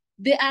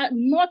 they are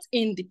not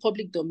in the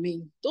public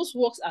domain. Those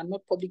works are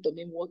not public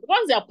domain work.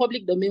 Once they are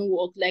public domain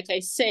work, like I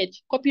said,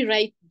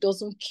 copyright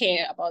doesn't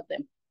care about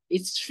them.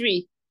 It's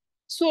free.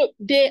 So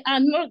they are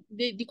not,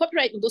 the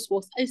copyright in those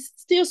works is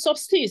still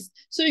subsists.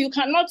 So you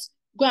cannot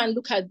go and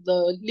look at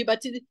the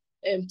Liberty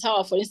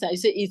Tower, for instance, and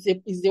say is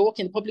the work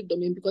in the public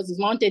domain because it's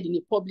mounted in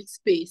a public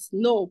space.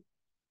 No,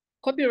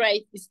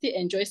 copyright, it still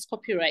enjoys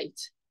copyright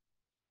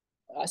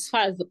as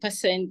far as the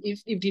person,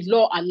 if the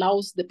law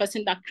allows the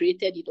person that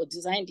created it or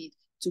designed it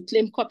to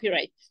claim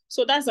copyright.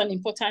 So that's an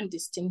important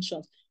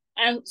distinction.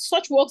 And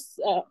such works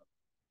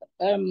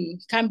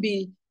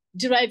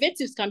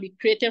derivatives can be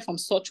created from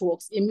such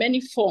works in many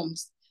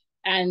forms.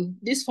 And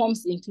these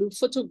forms include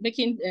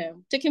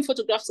taking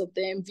photographs of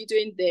them,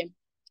 videoing them,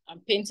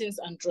 and paintings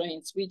and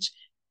drawings, which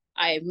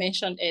I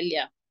mentioned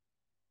earlier.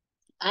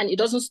 And it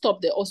doesn't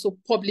stop, they're also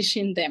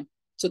publishing them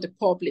to the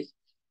public.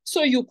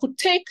 So you could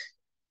take,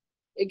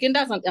 again,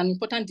 that's an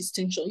important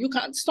distinction.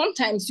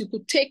 Sometimes you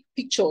could take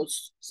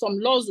pictures, some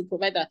laws will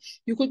provide that.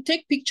 You could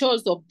take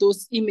pictures of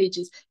those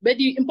images, but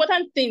the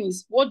important thing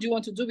is, what do you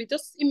want to do with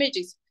those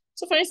images?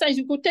 So for instance,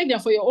 you could take them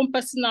for your own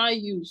personal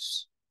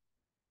use.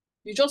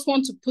 You just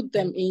want to put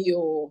them in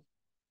your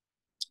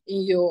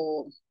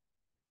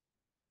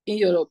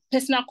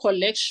personal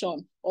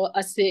collection or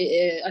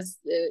in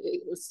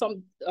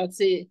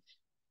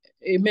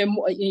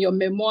your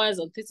memoirs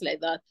or things like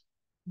that.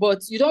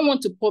 But you don't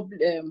want to publish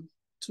them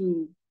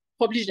to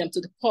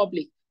the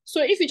public.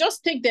 So if you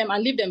just take them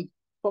and leave them,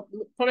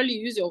 probably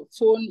use your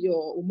phone,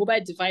 your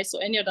mobile device,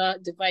 or any other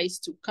device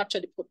to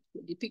capture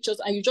the pictures,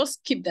 and you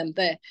just keep them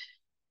there,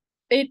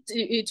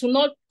 it will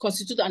not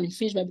constitute an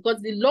infringement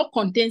because the law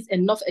contains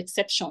enough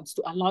exceptions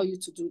to allow you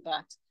to do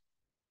that.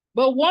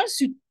 But once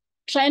you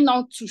try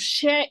now to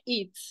share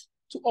it,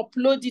 to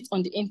upload it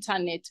on the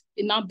internet,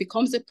 it now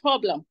becomes a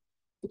problem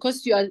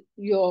because you're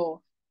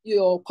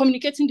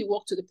communicating the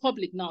work to the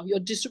public now. You're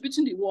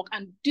distributing the work,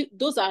 and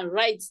those are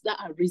rights that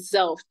are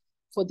reserved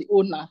for the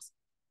owners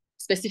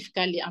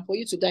specifically. And for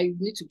you to do that, you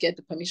need to get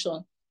the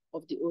permission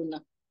of the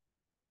owner.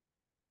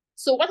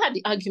 So what are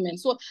the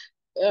arguments? So,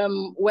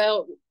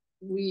 well,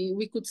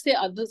 we could say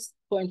at this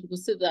point, we could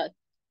say that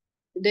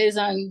there's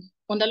an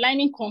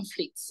underlying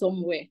conflict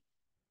somewhere.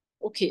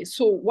 Okay,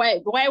 so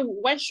why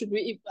should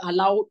we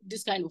allow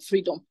this kind of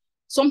freedom?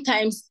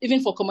 Sometimes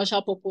even for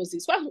commercial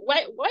purposes. Why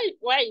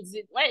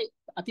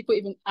are people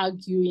even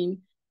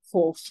arguing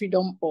for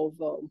freedom of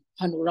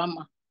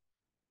panorama?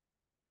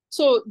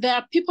 So there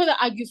are people that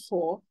argue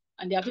for,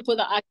 and there are people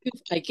that argue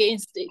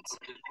against it.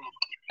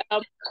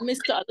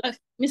 Mr.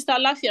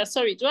 Lafia,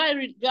 sorry, do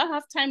I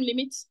have time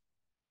limits?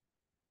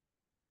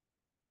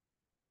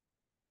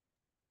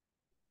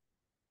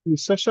 The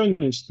session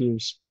is to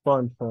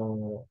span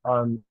for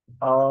an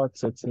hour,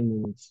 30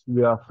 minutes.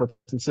 We are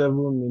 47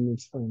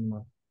 minutes in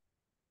now.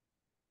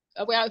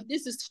 Well,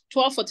 this is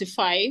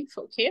 12:45,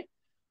 okay?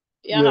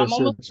 Yeah, Yes, I'm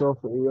almost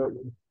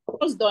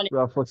done. We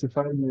are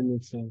 45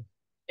 minutes in.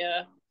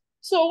 Yeah.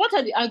 So what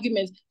are the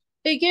arguments?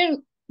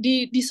 Again,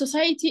 the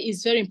society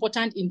is very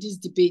important in this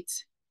debate.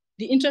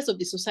 The interest of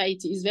the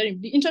society is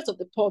the interest of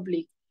the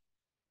public.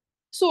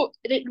 So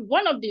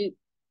one of the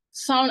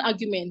sound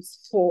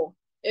arguments for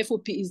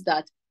FOP is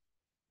that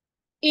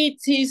it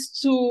is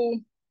to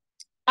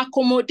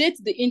accommodate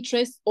the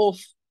interests of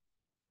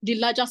the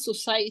larger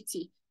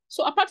society.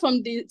 So apart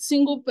from the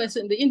single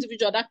person, the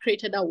individual that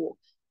created that work,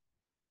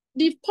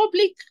 the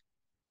public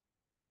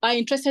are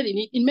interested in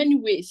it in many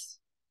ways.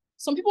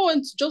 Some people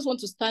just want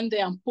to stand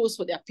there and pose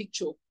for their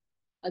picture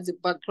as a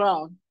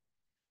background.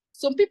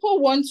 Some people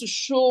want to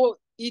show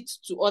it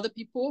to other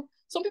people.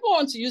 Some people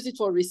want to use it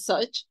for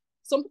research.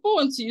 Some people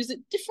want to use it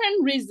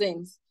different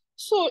reasons.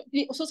 So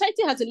the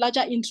society has a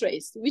larger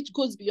interest, which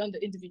goes beyond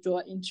the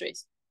individual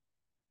interest.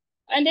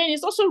 And then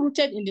it's also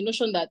rooted in the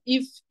notion that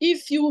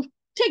if you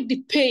take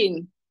the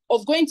pain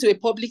of going to a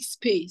public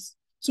space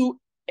to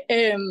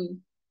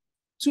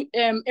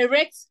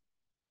erect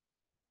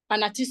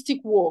an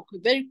artistic work,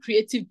 very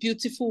creative,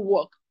 beautiful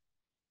work,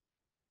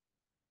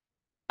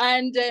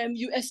 and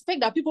you expect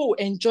that people will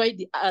enjoy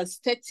the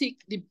aesthetic,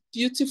 the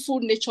beautiful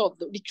nature of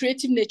the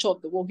creative nature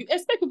of the work. You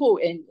expect people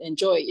will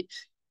enjoy it.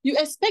 You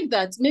expect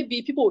that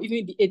maybe people will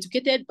even be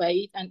educated by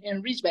it and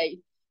enriched by it.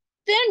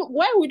 Then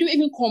why would you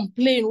even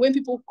complain when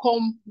people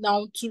come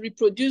now to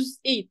reproduce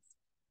it?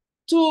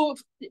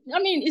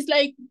 It's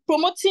like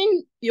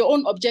promoting your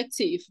own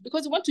objective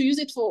because you want to use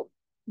it for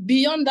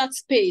beyond that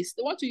space.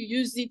 They want to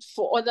use it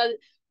for other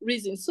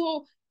reasons.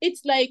 So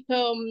it's like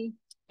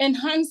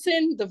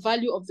enhancing the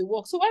value of the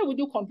work. So why would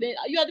you complain?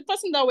 You are the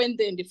person that went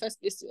there in the first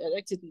place to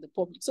erect it in the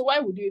public. So why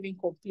would you even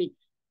complain?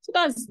 So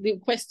that's the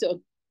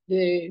question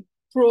the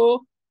pro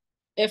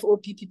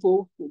FOP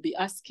people will be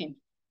asking.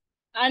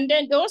 And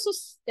then they also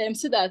say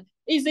that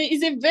is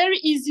a very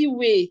easy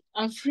way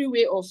and free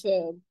way of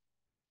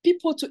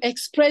people to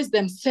express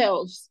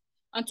themselves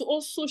and to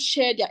also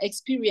share their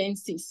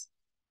experiences.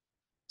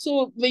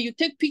 So when you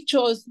take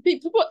pictures,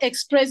 people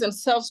express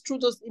themselves through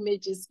those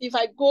images. If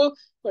I go,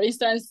 for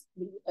instance,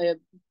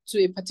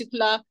 to a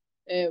particular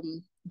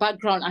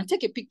background and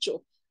take a picture,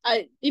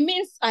 it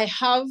means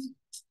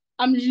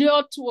I'm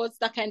lured towards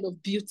that kind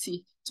of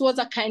beauty, towards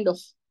that kind of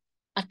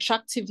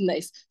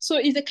attractiveness. So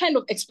it's a kind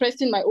of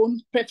expressing my own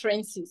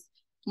preferences,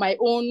 my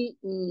own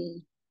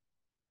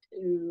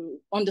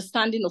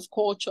understanding of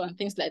culture and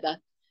things like that.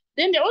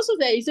 Then there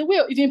is a way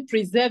of even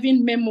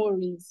preserving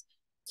memories.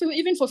 So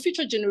even for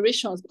future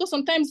generations, because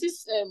sometimes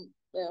these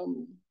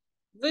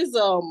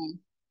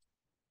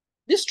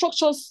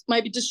structures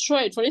might be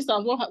destroyed. For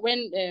instance,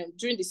 when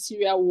during the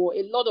Syria war,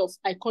 a lot of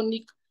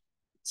iconic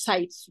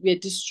sites were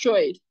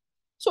destroyed.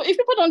 So if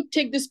people don't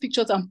take these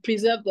pictures and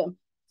preserve them,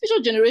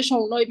 future generation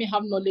will not even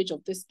have knowledge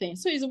of this thing.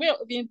 So it's a way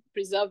of being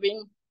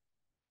preserving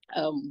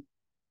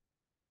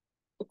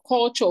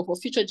culture for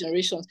future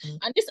generations.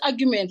 And this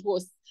argument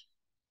was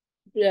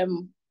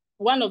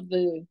one of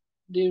the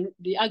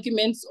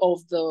arguments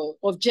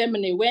of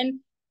Germany when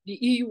the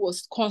EU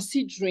was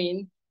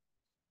considering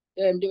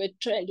they were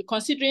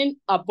considering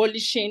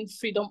abolishing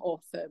freedom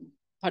of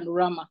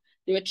panorama.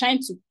 They were trying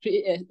to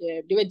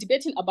they were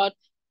debating about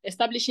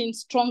establishing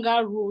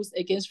stronger rules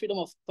against freedom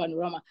of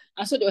panorama,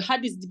 and so they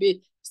had this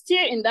debate.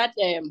 Still in that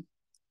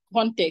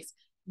context,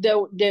 they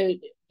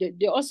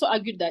also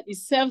argued that it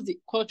serves the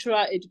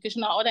cultural,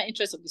 educational, other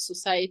interests of the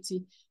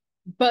society,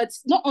 but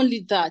not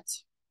only that,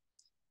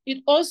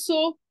 it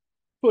also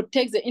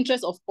protects the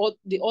interests of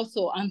the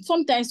author and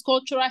sometimes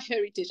cultural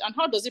heritage. And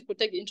how does it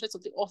protect the interests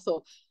of the author?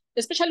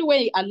 Especially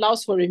when it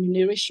allows for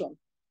remuneration.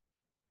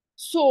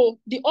 So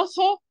the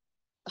author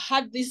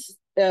had this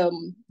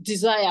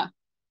desire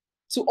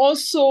to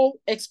also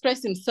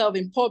express himself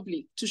in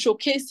public, to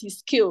showcase his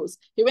skills.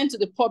 He went to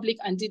the public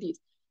and did it.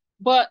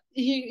 But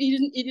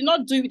he did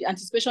not do it with the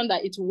anticipation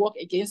that it will work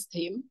against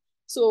him.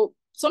 So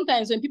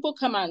sometimes when people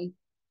come and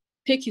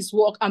take his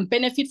work and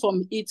benefit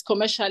from it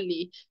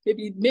commercially,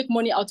 maybe make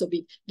money out of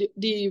it,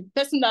 the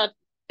person that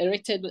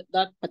erected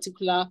that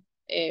particular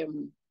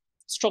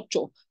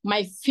structure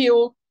might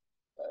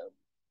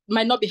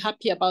not be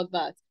happy about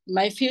that,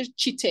 might feel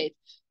cheated.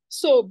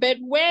 So, but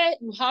where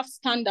you have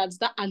standards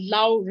that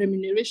allow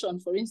remuneration,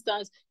 for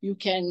instance, you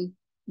can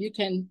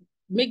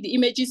make the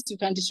images, you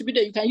can distribute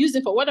it, you can use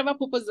it for whatever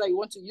purpose that you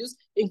want to use,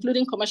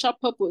 including commercial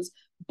purpose,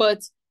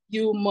 but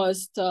you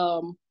must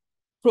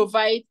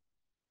provide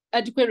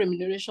adequate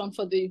remuneration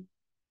for the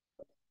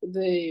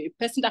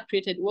person that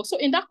created the work. So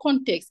in that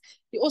context,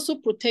 it also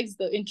protects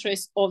the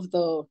interests of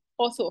the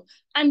author.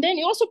 And then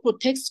it also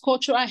protects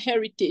cultural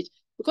heritage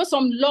because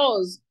some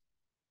laws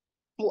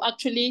will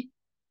actually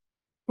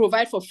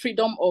provide for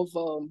freedom of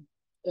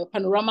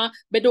panorama,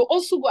 but they'll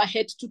also go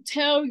ahead to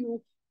tell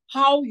you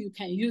how you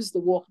can use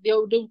the work.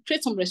 They'll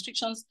create some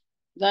restrictions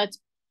that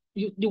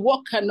the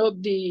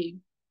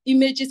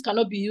images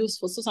cannot be used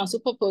for so and so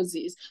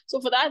purposes. So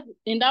for that,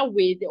 in that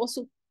way, they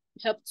also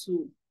help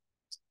to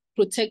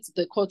protect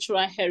the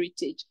cultural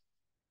heritage.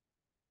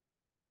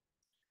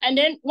 And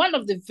then one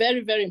of the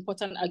very, very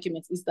important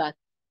arguments is that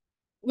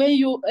when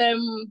you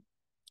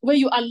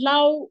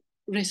allow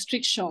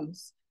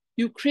restrictions,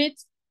 you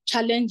create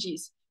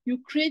challenges, you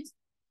create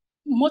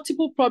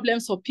multiple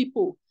problems for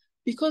people,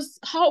 because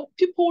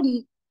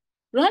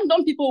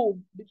random people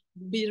will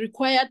be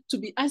required to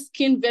be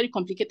asking very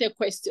complicated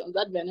questions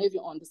that they don't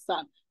even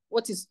understand.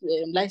 what is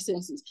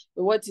licenses,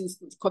 what is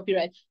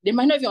copyright. They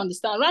might not even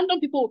understand. Random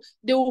people,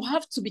 they will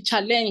have to be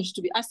challenged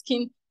to be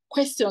asking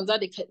questions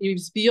that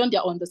is beyond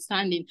their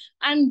understanding.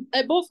 And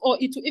above all,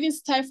 it will even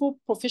stifle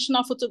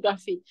professional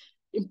photography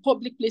in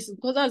public places,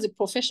 because that's a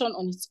profession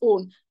on its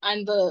own.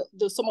 And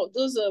some of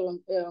those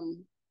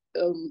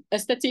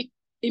aesthetic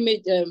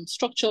image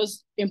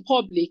structures in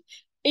public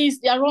is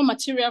their raw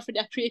material for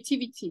their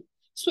creativity.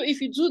 So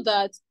if you do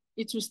that,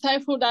 it will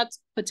stifle that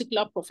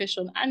particular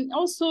profession. And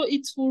also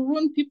it will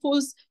ruin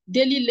people's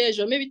daily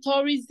leisure, maybe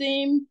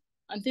tourism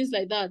and things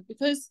like that.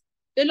 Because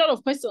a lot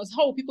of questions,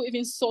 how will people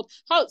even sort,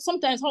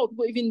 sometimes how will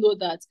people even know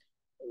that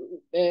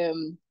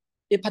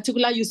a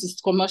particular use is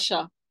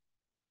commercial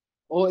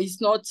or is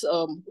not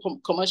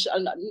commercial,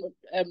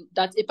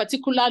 that a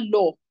particular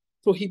law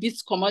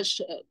prohibits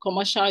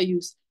commercial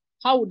use.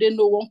 How would they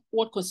know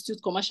what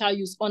constitutes commercial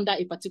use under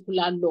a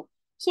particular law?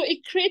 So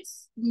it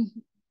creates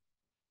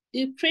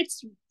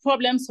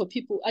problems for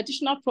people,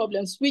 additional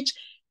problems, which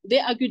they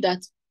argue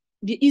that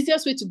the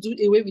easiest way to do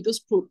away with those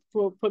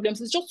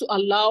problems is just to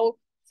allow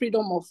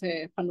freedom of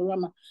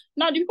panorama.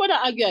 Now, the people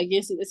that argue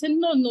against it, they say,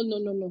 no,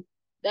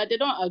 that they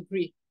don't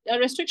agree. There are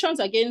restrictions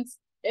against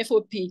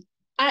FOP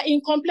are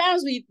in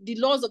compliance with the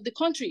laws of the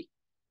country,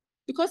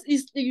 because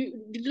the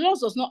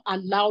laws does not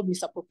allow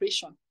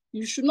misappropriation.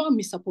 You should not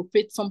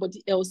misappropriate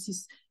somebody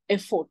else's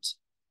effort.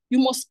 You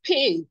must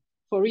pay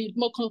for it,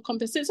 more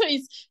compensation. So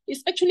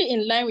it's actually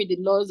in line with the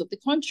laws of the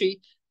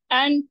country.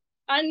 And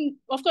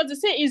of course, they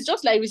say it's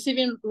just like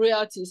receiving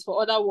royalties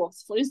for other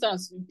works. For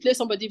instance, you play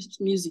somebody's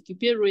music, you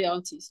pay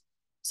royalties.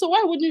 So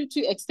why wouldn't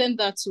you extend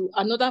that to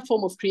another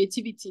form of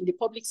creativity in the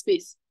public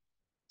space?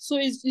 So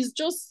it's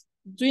just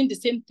doing the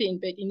same thing,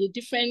 but in a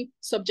different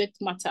subject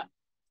matter.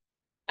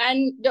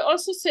 And they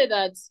also say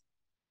that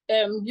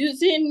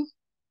using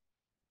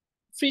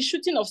free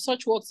shooting of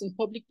such works in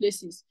public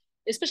places,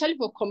 especially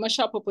for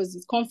commercial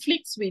purposes,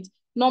 conflicts with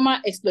normal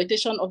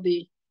exploitation of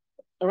the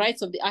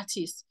rights of the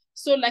artist.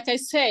 So like I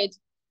said,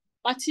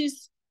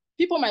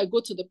 people might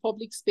go to the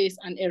public space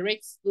and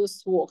erect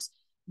those works,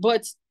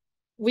 but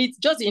with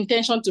just the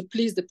intention to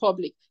please the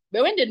public.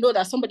 But when they know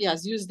that somebody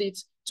has used it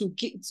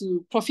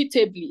to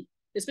profitably,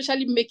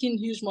 especially making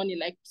huge money,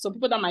 like some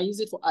people that might use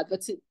it for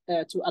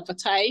to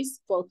advertise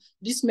for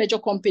these major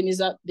companies,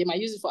 that they might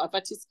use it for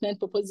advertisement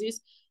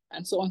purposes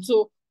and so on.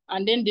 So,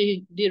 and then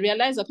they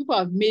realize that people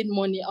have made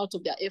money out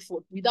of their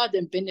effort without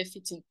them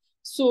benefiting.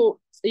 So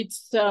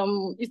it's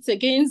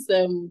against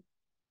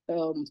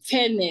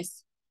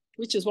fairness,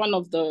 which is one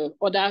of the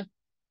other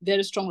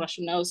very strong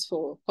rationales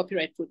for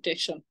copyright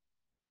protection.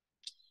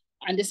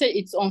 And they say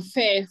it's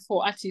unfair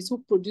for artists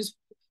who produce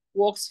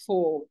works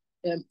for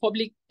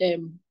public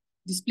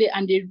display,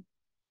 and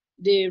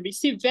they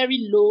receive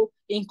very low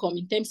income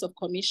in terms of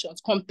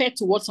commissions compared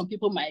to what some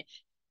people might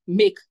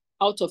make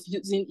out of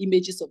using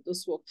images of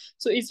those works.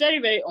 So it's very,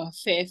 very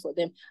unfair for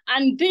them.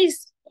 And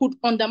this could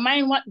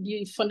undermine one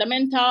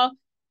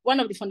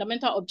of the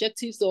fundamental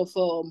objectives of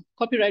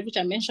copyright, which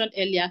I mentioned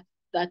earlier,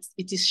 that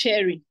it is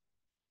sharing.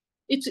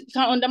 It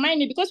can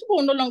undermine it because people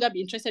will no longer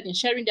be interested in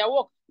sharing their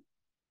work.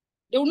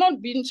 They will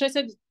not be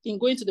interested in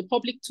going to the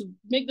public to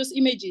make those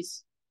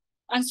images.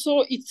 And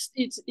so it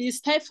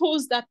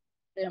stifles that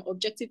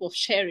objective of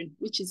sharing,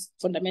 which is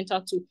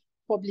fundamental to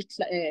public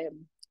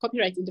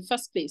copyright in the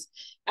first place.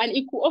 And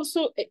it could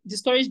also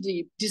discourage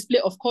the display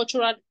of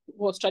cultural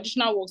works,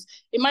 traditional works.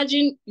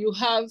 Imagine you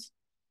have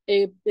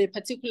a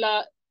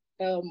particular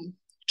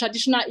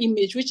traditional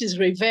image which is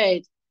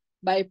revered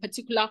by a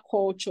particular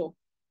culture.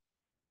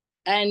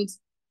 And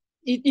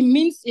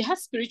it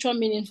has spiritual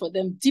meaning for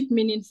them, deep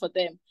meaning for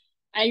them.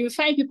 And you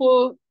find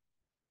people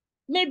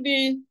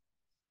maybe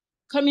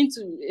coming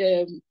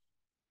to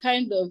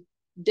kind of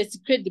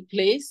desecrate the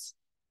place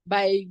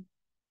by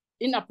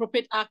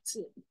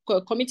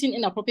committing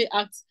inappropriate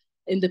acts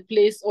in the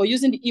place, or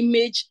using the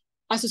image,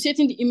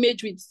 associating the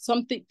image with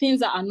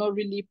things that are not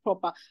really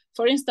proper.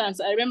 For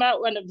instance, I remember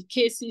one of the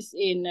cases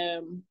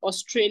in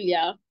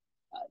Australia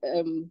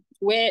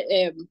where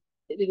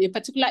a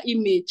particular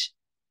image,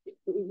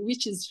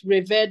 which is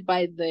revered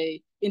by the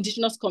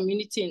indigenous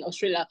community in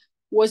Australia,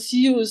 was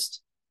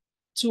used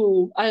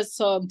to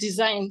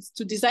design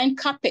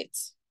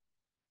carpets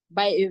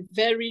by a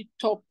very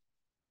top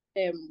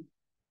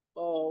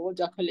what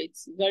do I call it?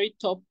 Very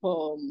top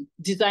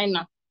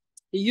designer.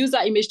 He used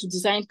that image to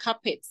design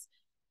carpets.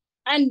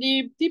 And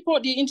the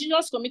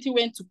indigenous community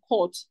went to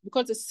court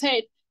because they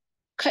said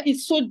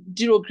it's so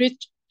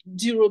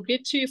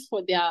derogatory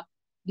for their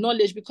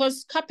knowledge,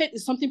 because carpet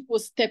is something people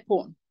step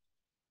on.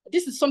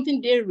 This is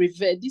something they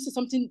revere. This is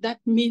something that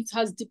means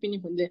has deep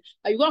meaning from there.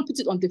 And you go and put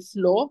it on the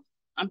floor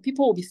and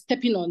people will be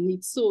stepping on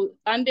it. So,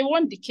 and they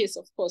won the case,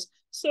 of course.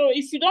 So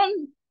if you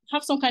don't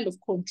have some kind of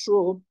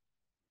control,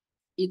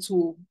 it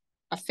will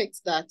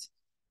affect that.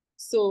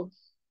 So,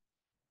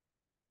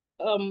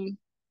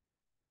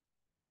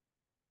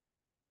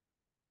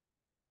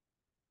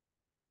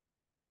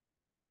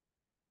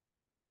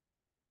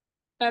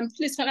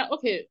 please, am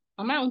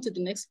I on to the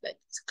next slide?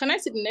 Can I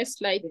see the next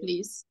slide,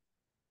 please?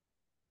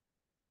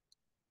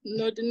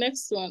 No, the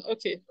next one,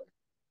 okay.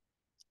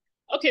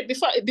 Okay,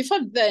 before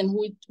then,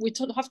 we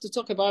have to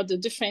talk about the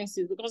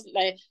differences, because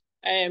like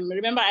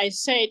remember I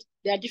said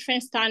there are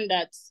different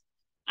standards,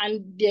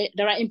 and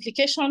there are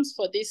implications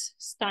for these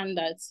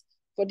standards,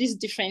 for these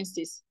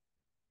differences,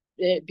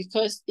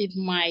 because it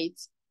might,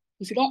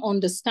 if you don't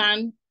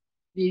understand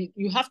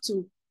you have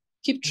to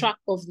keep track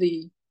of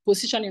the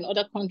position in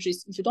other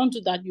countries. If you don't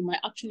do that, you might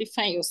actually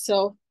find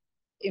yourself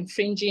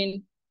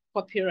infringing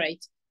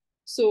copyright.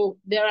 So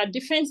there are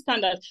different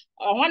standards.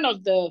 One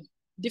of the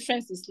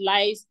differences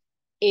lies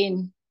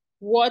in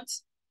what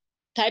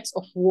types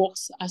of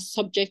works are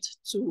subject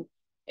to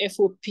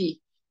FOP.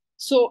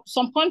 So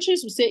some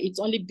countries will say it's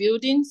only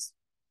buildings.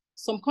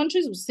 Some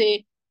countries will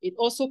say it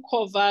also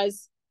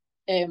covers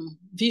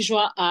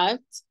visual art.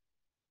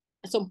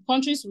 Some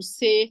countries will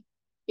say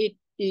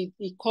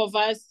it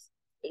covers,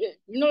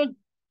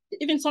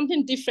 even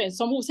something different.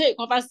 Some will say it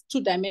covers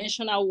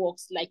two-dimensional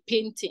works like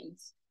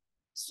paintings.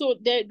 So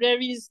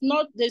there's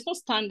no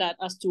standard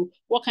as to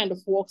what kind of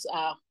works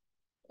are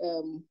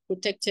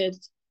protected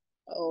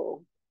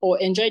or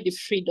enjoy the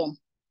freedom.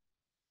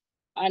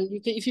 And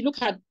if you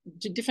look at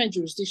the different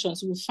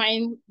jurisdictions, you will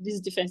find these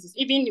differences.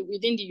 Even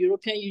within the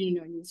European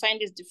Union, you find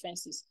these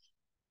differences.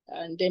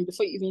 And then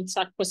before you even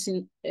start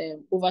crossing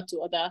over to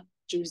other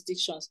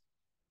jurisdictions.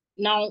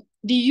 Now,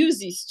 the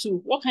uses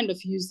too, what kind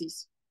of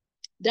uses?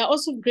 There are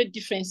also great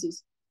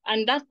differences.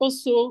 And that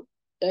also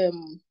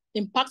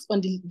impacts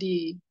on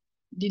the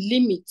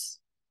limits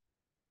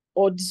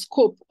or the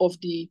scope of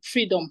the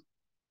freedom,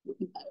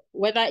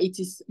 whether it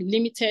is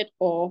limited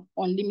or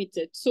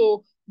unlimited.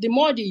 So the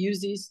more the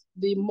uses,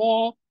 the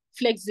more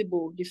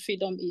flexible the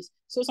freedom is.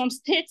 So some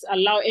states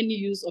allow any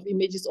use of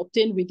images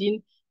obtained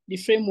within the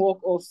framework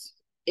of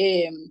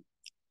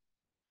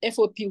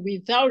FOP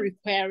without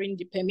requiring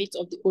the permit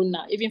of the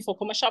owner, even for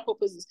commercial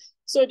purposes.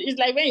 So it's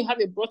like when you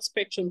have a broad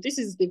spectrum, this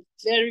is the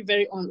very,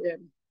 very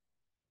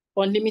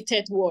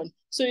unlimited one.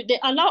 So they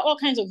allow all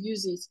kinds of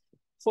uses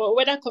for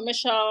whether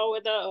commercial,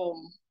 whether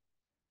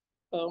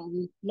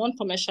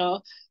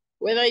non-commercial,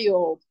 whether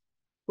you're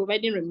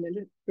providing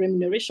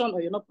remuneration or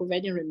you're not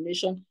providing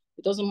remuneration,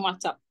 it doesn't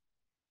matter.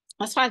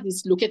 As far as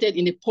it's located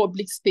in a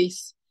public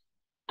space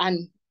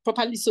and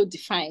properly so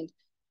defined,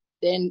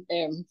 then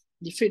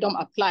the freedom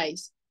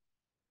applies.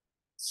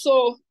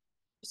 So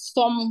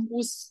some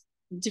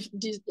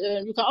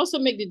you can also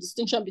make the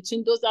distinction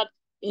between those that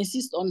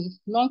insist on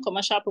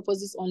non-commercial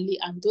purposes only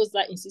and those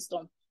that insist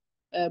on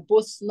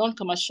both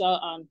non-commercial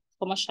and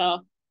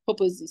commercial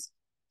purposes.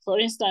 For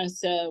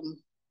instance,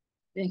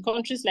 in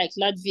countries like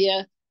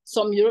Latvia,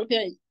 some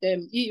European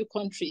EU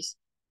countries,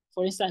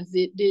 for instance,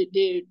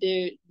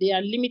 they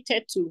are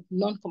limited to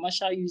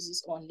non-commercial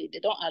uses only. They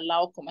don't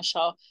allow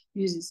commercial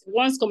uses.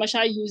 Once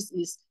commercial use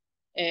is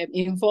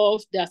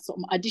involved, there are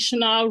some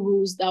additional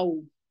rules that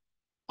will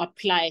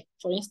apply.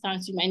 For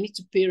instance, you might need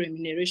to pay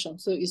remuneration.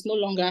 So it's no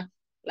longer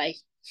like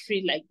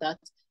free like that.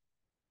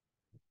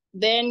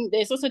 Then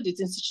there's also the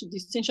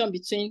distinction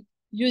between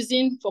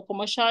using for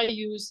commercial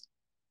use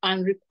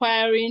and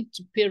requiring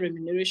to pay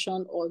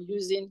remuneration, or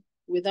using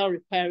without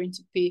requiring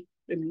to pay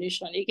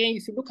remuneration. Again,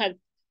 if you look at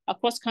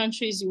across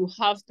countries, you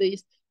have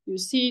this, you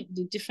see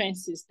the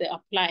differences that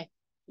apply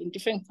in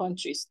different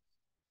countries.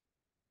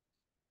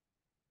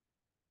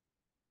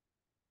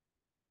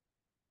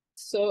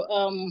 So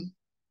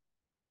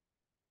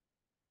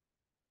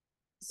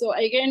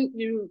again,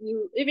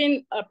 you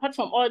even apart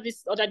from all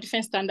these other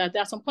different standards,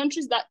 there are some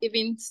countries that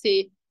even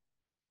say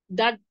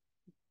that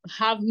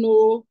have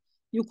no,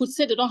 you could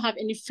say they don't have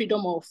any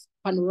freedom of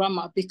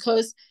panorama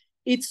because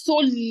it's so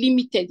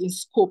limited in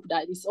scope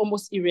that it's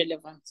almost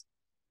irrelevant.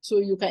 So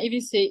you can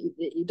even say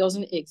it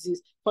doesn't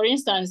exist. For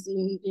instance,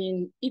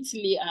 in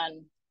Italy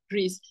and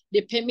Greece,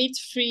 they permit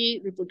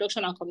free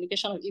reproduction and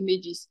communication of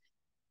images,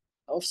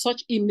 of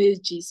such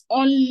images,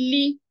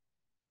 only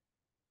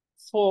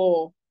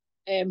for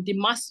the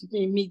mass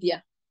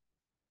media.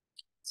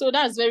 So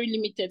that's very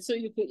limited. So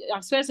you could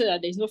expect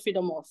that there's no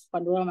freedom of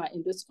panorama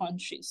in those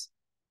countries.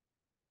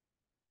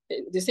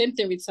 The same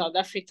thing with South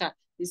Africa.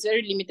 It's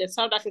very limited.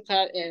 South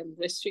Africa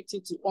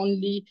restricted to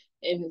only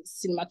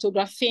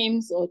cinematograph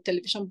films or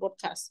television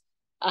broadcasts.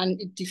 And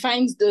it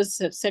defines those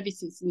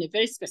services in a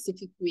very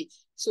specific way.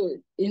 So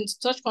in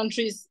such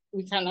countries,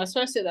 we can as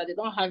well say that they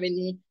don't have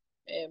any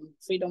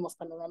freedom of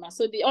panorama.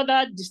 So the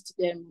other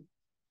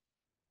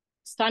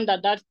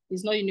standard that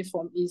is not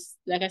uniform is,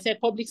 like I said,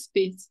 public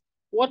space.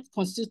 What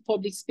constitutes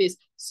public space?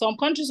 Some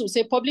countries will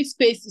say public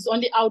space is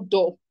only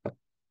outdoor.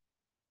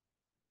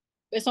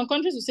 But some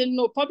countries will say,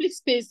 no, public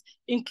space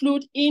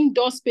include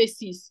indoor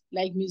spaces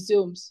like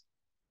museums.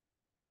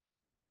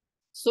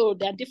 So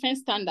there are different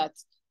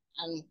standards,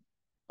 and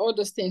all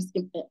those things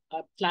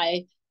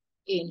apply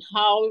in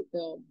how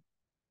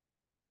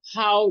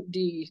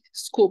the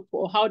scope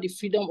or how the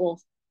freedom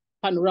of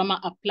panorama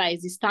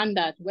applies, the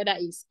standard, whether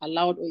it's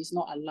allowed or it's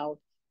not allowed.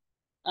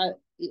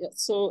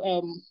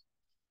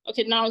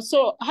 Okay, now,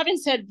 so having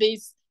said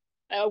this,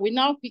 we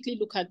now quickly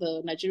look at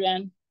the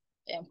Nigerian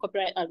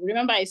copyright act.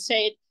 Remember, I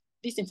said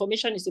this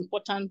information is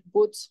important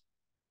both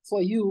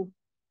for you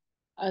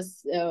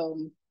as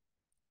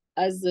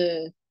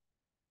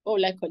what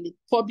will I call it,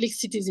 public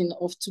citizen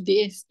of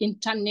today's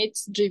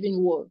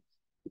internet-driven world,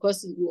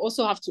 because you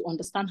also have to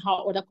understand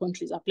how other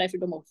countries apply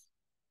freedom of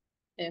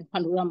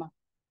panorama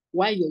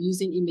while you're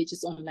using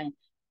images online.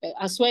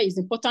 As well, it's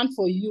important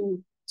for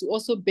you to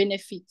also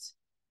benefit,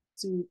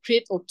 to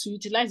create or to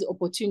utilize the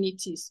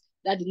opportunities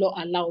that the law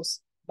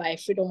allows by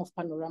freedom of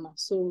panorama.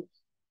 So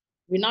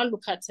we now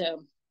look at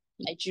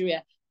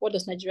Nigeria. What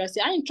does Nigeria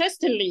say? And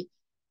interestingly,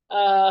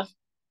 I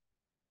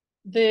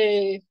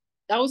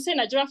would say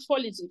Nigeria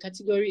falls into the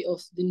category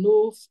of the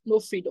no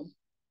freedom.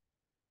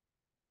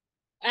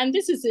 And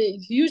this is a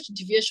huge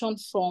deviation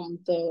from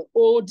the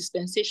old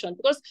dispensation,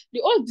 because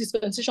the old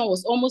dispensation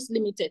was almost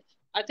limited.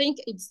 I think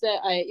it's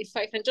if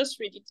I can just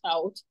read it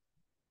out.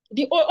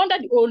 Under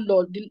the old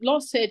law, the law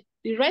said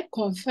the right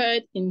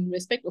conferred in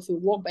respect of a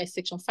work by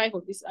Section 5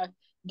 of this Act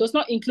does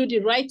not include the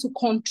right to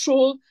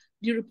control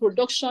the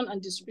reproduction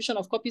and distribution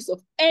of copies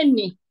of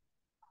any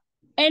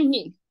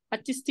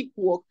artistic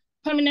work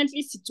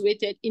permanently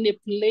situated in a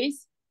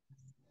place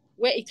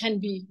where it can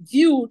be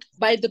viewed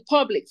by the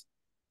public.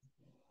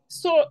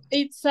 So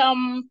it's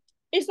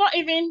not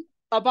even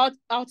about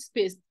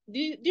outspace.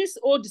 This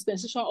old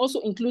dispensation also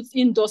includes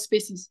indoor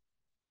spaces.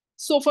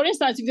 So, for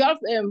instance, if you have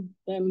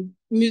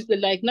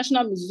like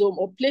National Museum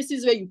or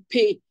places where you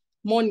pay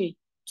money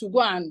to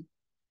go and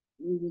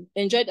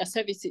enjoy their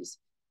services,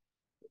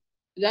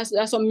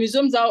 there's some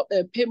museums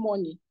that pay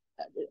money.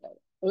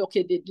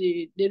 Okay,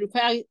 they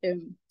require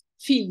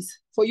fees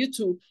for you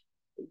to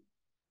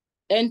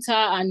enter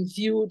and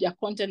view their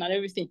content and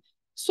everything.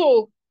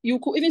 So you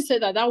could even say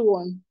that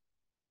one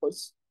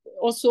was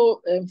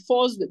also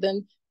falls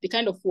within the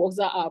kind of works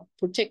that are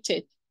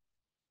protected.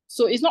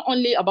 So it's not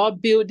only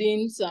about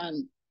buildings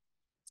and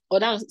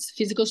other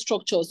physical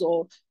structures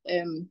or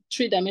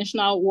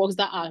three-dimensional works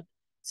that are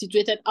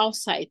situated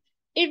outside.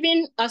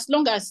 Even as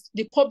long as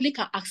the public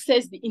can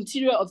access the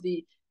interior of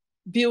the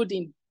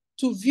building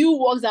to view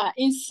works that are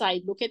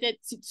inside, located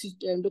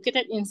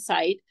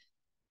inside,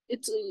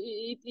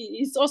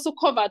 it's also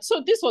covered.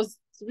 So this was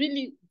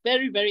really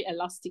very, very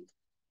elastic.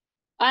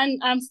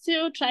 And I'm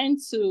still trying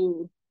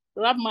to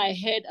wrap my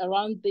head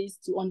around this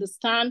to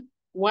understand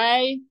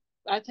why.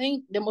 I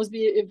think there must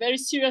be a very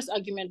serious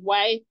argument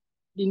why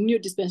the new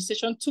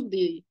dispensation took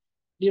the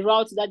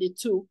route that they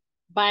took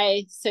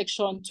by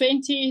Section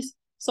 20,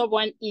 sub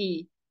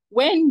 1E,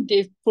 when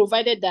they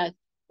provided that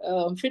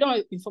freedom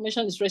of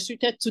information is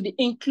restricted to the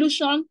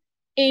inclusion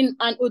in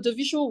an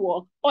audiovisual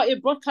work or a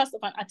broadcast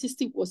of an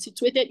artistic work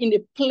situated in a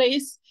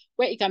place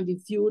where it can be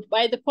viewed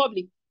by the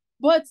public,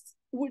 but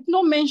with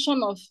no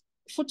mention of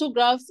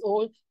photographs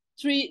or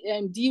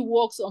 3D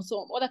works or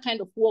some other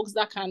kind of works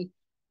that can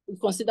be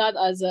considered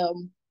as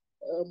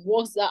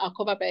works that are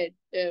covered by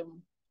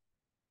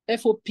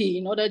FOP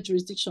in other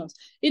jurisdictions.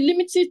 It's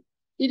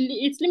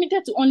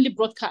limited to only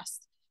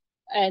broadcast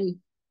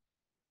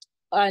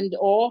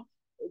or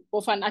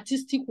of an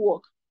artistic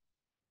work.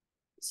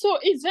 So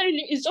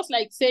it's just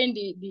like saying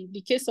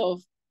the case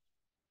of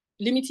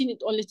limiting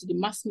it only to the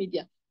mass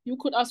media. You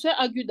could as well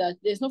argue that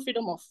there's no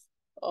freedom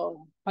of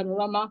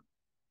panorama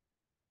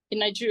in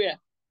Nigeria.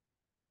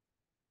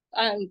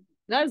 And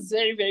that's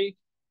very, very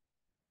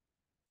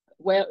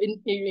well if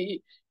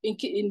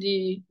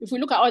we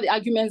look at all the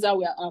arguments that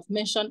I've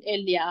mentioned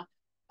earlier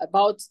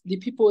about the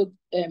people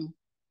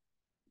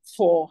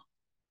for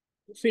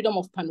freedom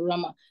of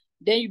panorama,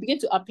 then you begin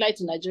to apply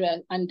to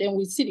Nigeria, and then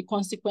we see the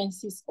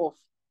consequences of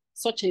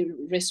such a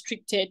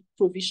restricted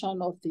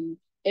provision of the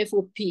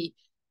FOP.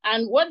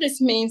 And what this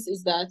means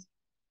is that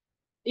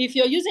if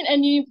you're using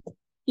any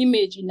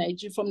image in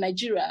from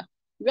Nigeria,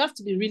 you have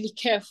to be really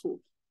careful.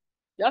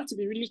 You have to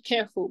be really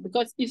careful,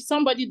 because if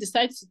somebody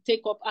decides to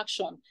take up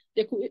action,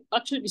 there could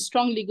actually be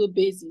strong legal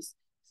basis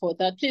for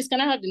that. Please,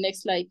 can I have the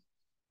next slide?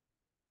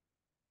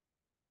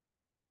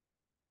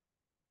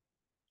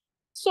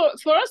 So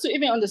for us to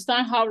even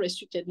understand how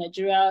restricted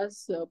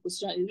Nigeria's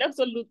position is, let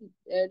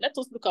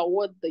us look at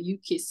what the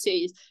UK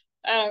says.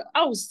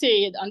 I would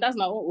say, and that's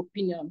my own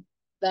opinion,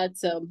 that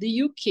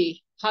the UK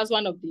has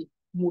one of the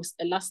most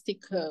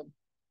elastic,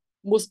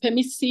 most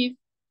permissive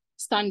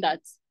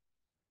standards.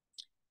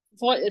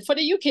 For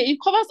the UK, it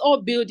covers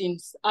all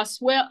buildings as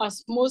well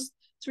as most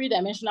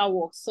three-dimensional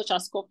works, such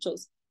as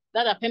sculptures,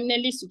 that are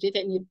permanently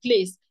situated in a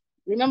place.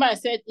 Remember, I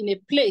said in a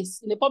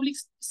place, in a public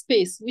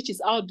space, which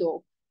is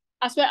outdoor,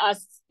 as well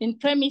as in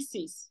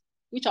premises,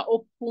 which are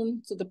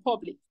open to the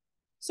public.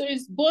 So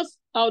it's both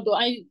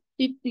outdoor, and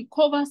it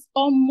covers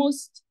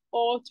almost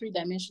all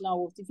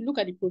three-dimensional works. If you look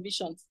at the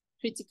provisions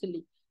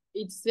critically,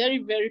 it's very,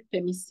 very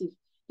permissive.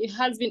 It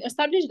has been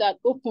established that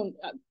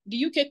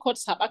the UK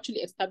courts have actually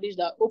established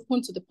that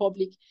open to the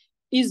public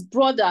is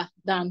broader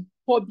than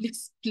public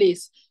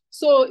place.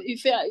 So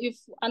if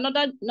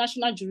another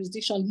national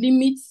jurisdiction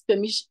limits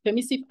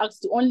permissive acts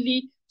to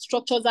only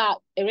structures that are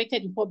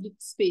erected in public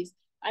space,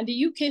 and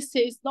the UK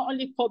says not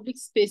only public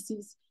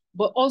spaces,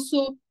 but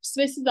also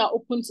spaces that are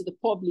open to the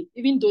public,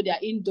 even though they are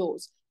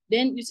indoors,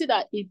 then you see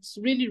that it's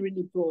really,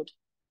 really broad.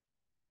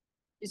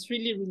 It's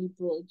really, really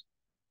broad.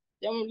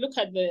 Then we look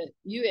at the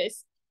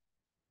US.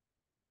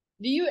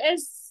 The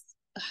US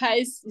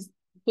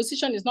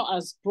position is not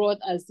as broad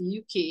as the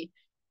UK.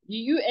 The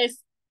US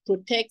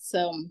protects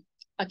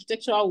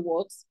architectural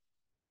works,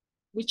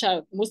 which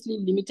are mostly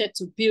limited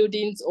to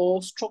buildings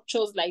or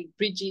structures like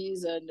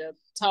bridges and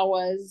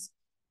towers.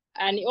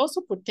 And it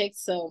also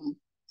protects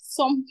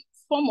some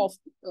form of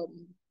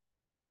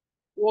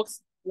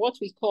works, what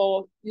we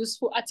call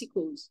useful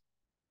articles.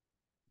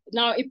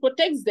 Now, it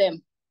protects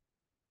them.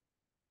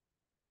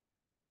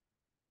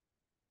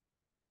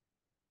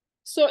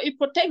 So it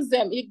protects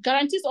them. It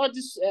guarantees all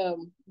these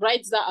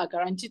rights that are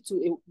guaranteed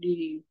to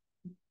the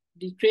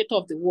creator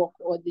of the work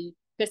or the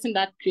person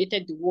that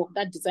created the work,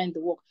 that designed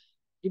the work.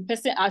 The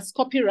person as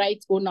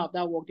copyright owner of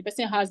that work. The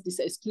person has this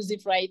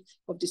exclusive right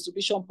of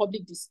distribution,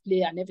 public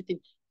display, and everything.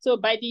 So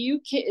by the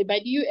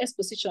US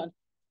position,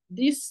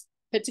 these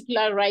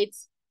particular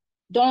rights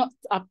don't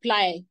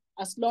apply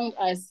as long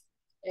as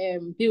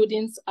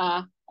buildings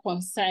are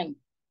concerned.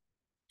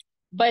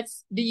 But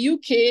the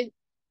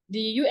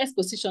US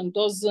position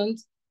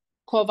doesn't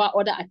cover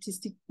other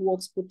artistic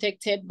works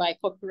protected by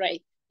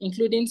copyright,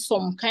 including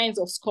some kinds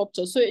of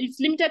sculptures. So it's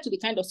limited to the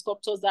kind of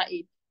sculptures that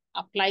it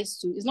applies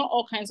to. It's not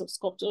all kinds of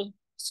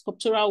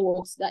sculptural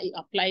works that it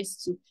applies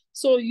to.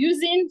 So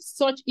using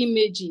such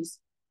images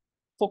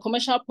for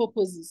commercial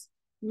purposes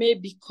may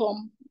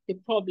become a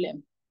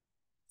problem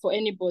for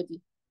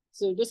anybody.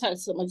 So those are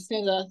some of the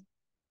things that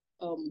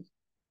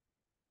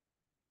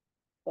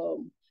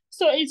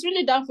so it's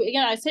really doubtful.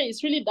 Again, I say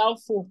it's really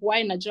doubtful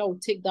why Nigeria will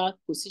take that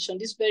position,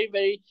 this very,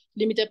 very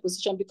limited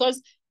position,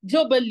 because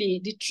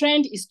globally, the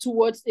trend is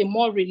towards a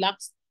more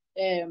relaxed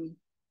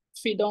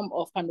freedom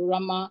of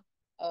panorama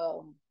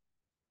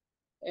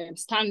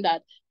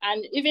standard.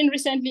 And even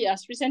recently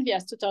as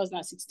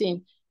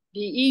 2016, the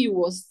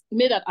EU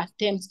made an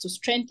attempt to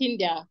strengthen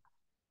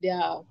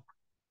their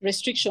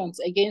restrictions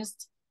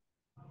against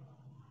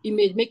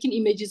making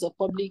images of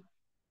public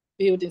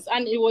buildings.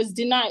 And it was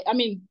denied. I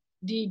mean,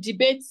 the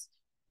debates,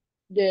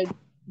 they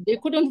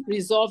couldn't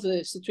resolve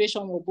the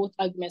situation with both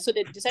arguments. So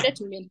they decided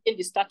to maintain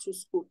the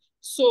status quo.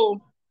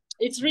 So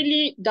it's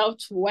really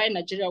doubtful why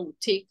Nigeria would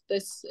take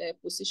this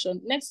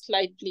position. Next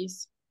slide,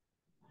 please.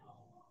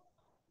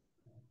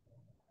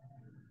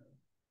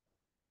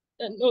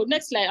 No,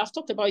 next slide. I've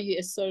talked about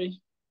US, sorry.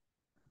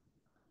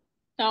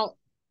 Now,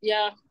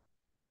 yeah.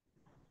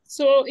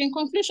 So in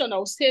conclusion,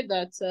 I'll say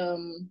that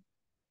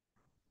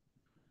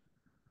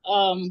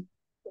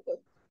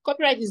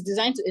copyright is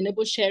designed to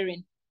enable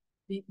sharing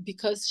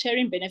because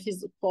sharing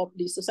benefits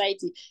the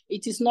society.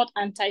 It is not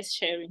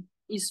anti-sharing,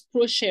 it's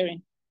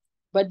pro-sharing.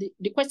 But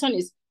the question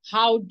is,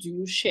 how do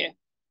you share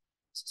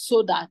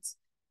so that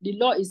the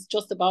law is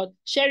just about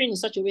sharing in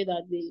such a way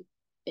that the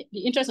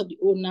interest of the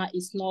owner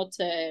is not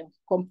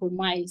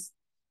compromised.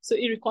 So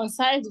it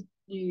reconciles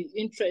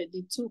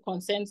the two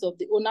concerns of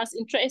the owner's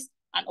interest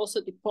and also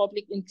the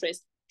public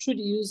interest through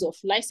the use of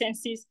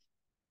licenses,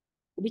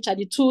 which are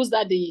the tools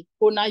that the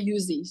owner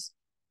uses,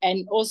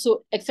 and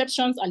also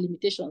exceptions and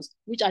limitations,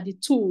 which are the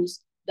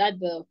tools that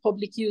the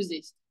public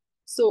uses.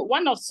 So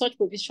one of such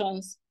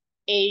provisions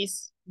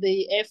is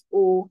the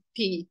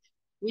FOP,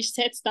 which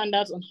sets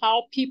standards on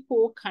how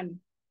people can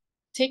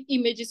take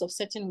images of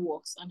certain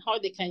works and how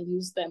they can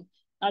use them.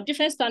 Now,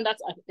 different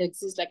standards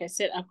exist, like I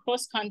said,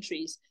 across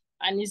countries,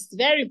 and it's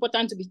very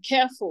important to be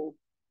careful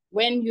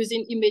when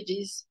using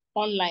images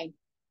online,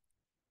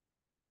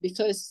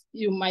 because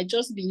you might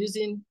just be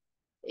using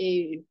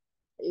an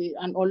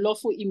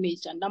unlawful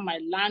image, and that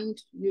might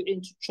land you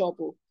into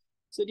trouble.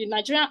 So the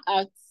Nigerian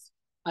Act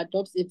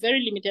adopts a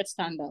very limited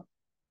standard,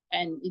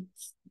 and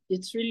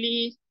it's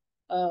really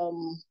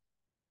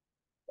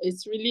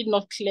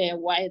not clear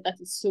why that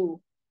is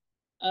so.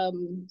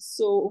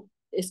 So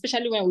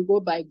especially when we go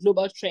by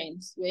global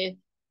trends, where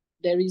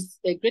there is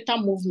a greater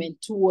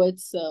movement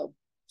towards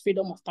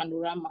freedom of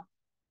panorama.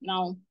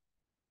 Now,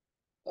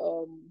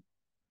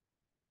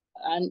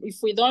 and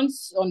if we don't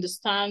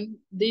understand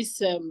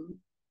these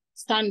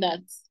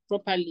standards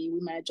properly, we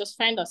might just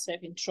find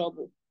ourselves in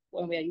trouble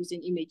when we are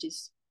using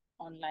images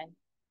online.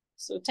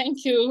 So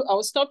thank you.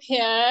 I'll stop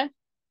here.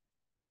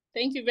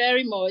 Thank you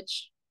very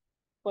much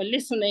for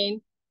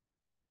listening.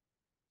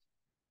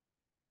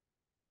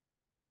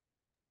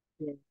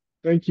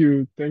 Thank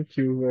you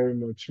very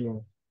much, Ma.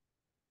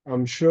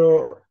 I'm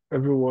sure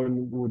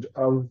everyone would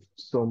have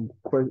some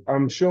questions.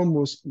 I'm sure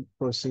most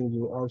persons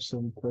will have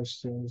some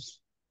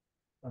questions,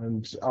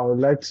 and I would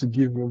like to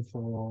give room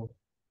for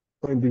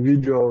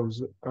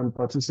individuals and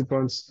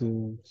participants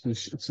to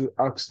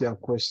ask their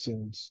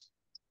questions.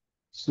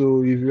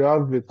 So if you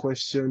have a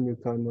question, you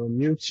can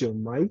unmute your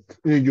mic.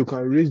 You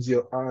can raise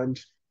your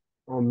hand,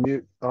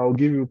 unmute. I'll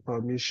give you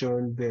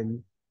permission,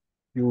 then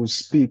you will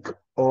speak,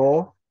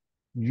 or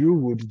you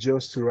would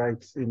just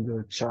write in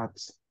the chat.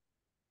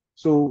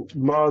 So,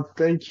 Ma,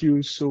 thank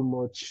you so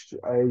much.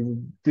 I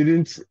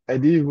didn't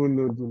even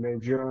know the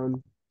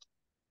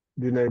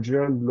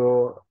Nigerian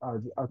law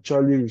had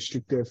actually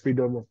restricted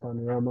freedom of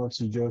panorama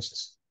to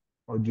just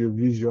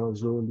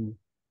audiovisuals only.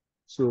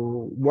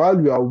 So while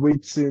we are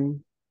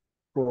waiting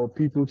for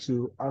people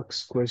to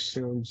ask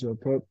questions or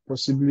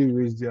possibly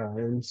raise their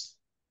hands,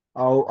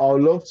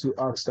 I'll love to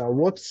ask that.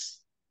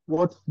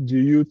 What do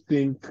you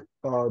think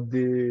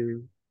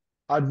the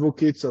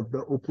advocates of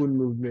the open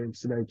movement,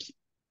 like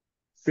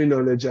Free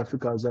Knowledge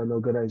Africa as an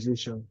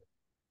organization,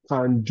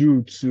 can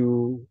do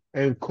to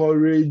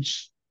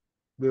encourage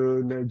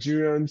the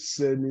Nigerian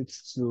Senate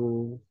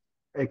to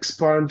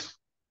expand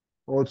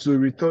or to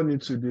return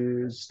it to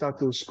the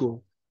status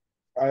quo?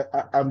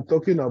 I'm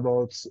talking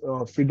about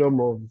freedom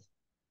of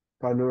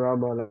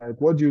panorama. Like,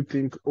 what do you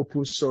think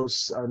open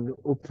source and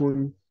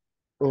open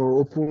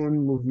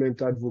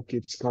movement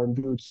advocates can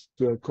do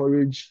to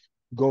encourage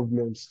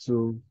governments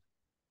to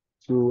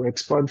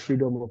expand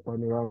freedom of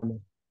panorama?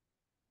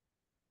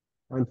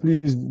 And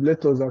please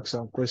let us ask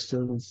some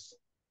questions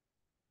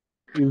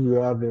if we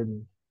have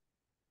any.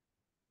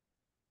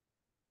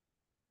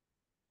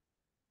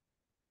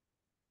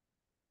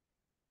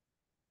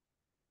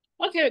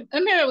 Okay, I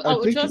mean, I I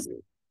will think just,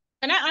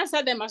 can I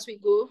answer them as we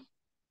go?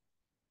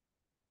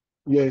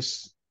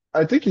 yes.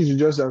 I think you should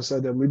just answer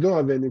them. We don't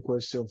have any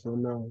question for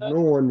now. Uh,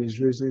 No one is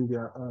raising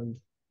their hand.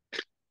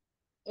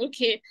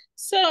 okay,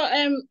 so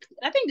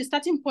I think the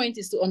starting point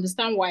is to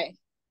understand why,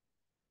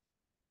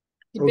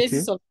 the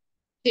basis Okay. of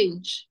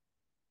change.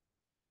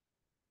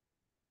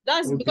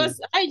 That's Okay.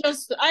 because I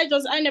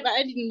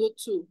didn't know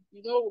too.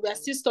 You know, we are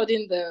still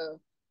studying the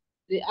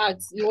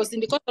act. It was in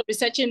the course of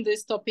researching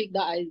this topic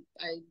that I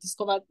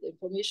discovered the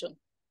information.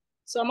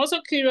 So I'm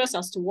also curious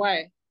as to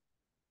why.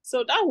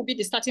 So that would be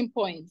the starting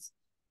point.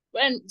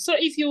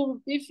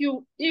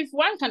 If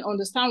one can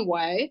understand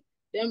why,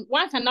 then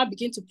one can now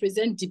begin to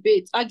present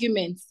debate,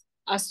 arguments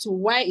as to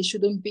why it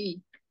shouldn't be.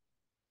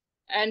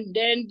 And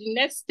then the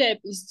next step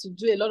is to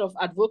do a lot of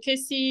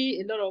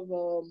advocacy, a lot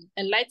of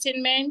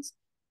enlightenment,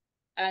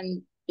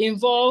 and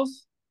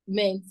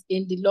involvement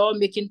in the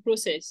lawmaking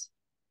process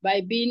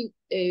by being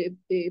a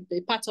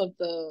part of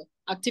the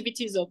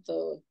activities of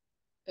the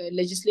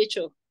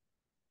legislature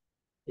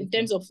in Okay.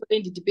 terms of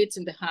following the debates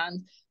in the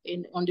hand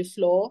on the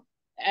floor.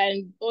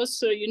 And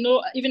also, you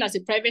know, even as a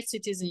private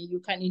citizen, you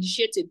can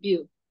initiate a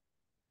bill.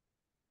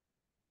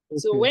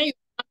 So Okay. when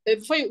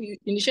before you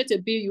initiate a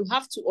bill, you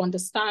have to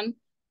understand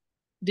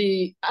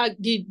the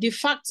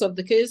facts of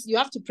the case. You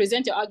have to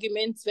present your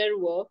arguments very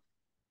well.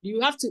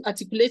 You have to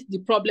articulate the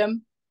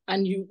problem,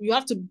 and you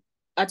have to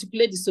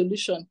articulate the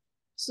solution.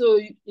 So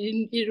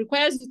it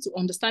requires you to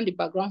understand the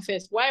background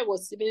first. Why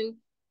was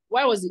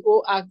the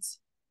old act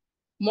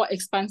more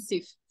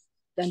expansive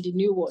than the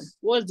new one?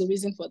 What's the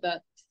reason for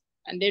that?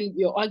 And then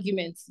your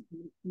arguments,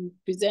 you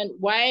present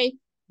why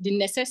the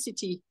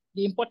necessity,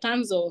 the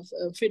importance of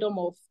freedom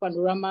of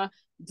panorama,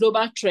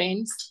 global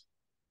trends,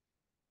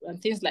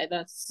 and things like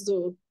that.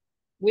 So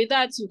with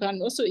that, you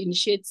can also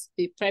initiate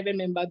a private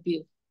member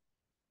bill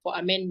for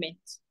amendment.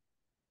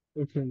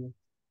 Okay.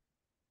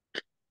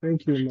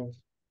 Thank you, ma'am.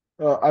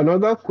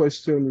 Another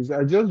question is,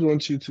 I just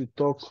want you to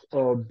talk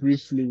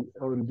briefly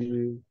on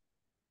the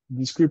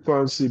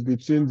discrepancy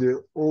between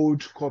the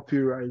old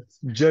copyright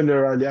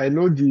generally. I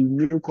know the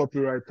new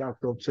Copyright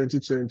Act of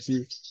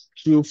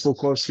 2022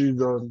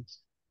 focuses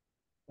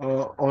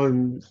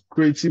on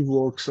creative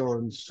works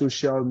on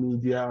social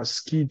media,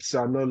 skits,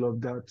 and all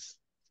of that.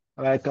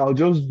 Like, I'll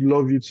just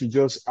love you to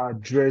just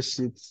address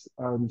it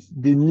and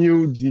the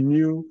new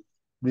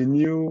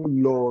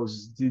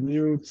laws, the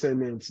new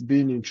tenets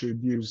being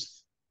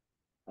introduced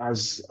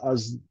as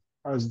as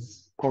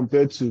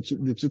compared to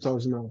the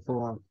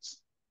 2004 Act.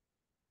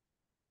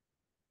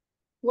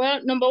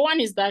 Well, number one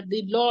is that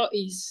the law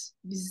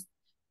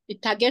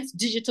it targets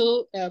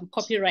digital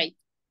copyright.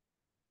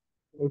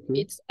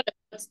 Okay. It's all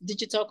about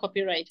digital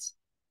copyright.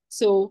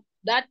 So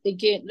that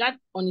again, that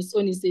on its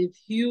own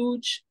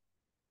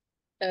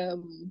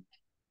um,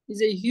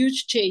 is a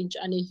huge change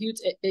and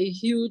a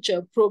huge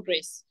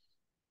progress,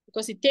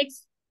 because it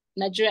takes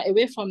Nigeria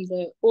away from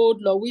the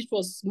old law, which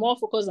was more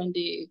focused on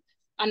the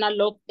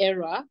analog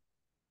era,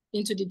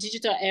 into the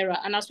digital era.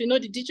 And as we know,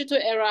 the digital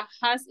era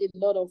has a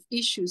lot of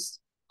issues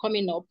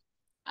coming up.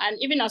 And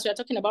even as we are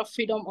talking about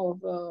freedom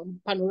of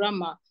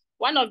panorama,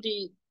 one of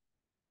the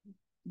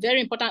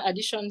very important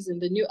additions in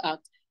the new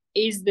act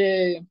is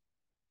the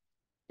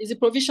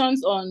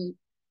provisions on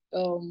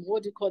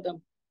what do you call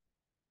them?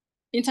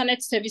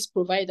 Internet service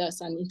providers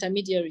and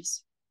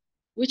intermediaries,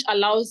 which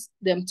allows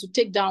them to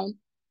take down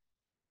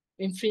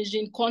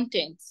infringing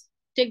content,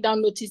 take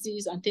down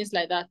notices and things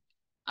like that.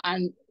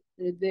 And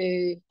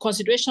the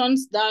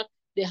considerations that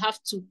they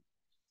have to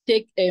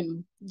take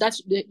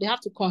that they have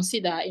to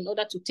consider in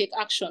order to take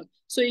action.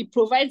 So it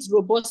provides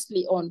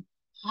robustly on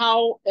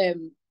how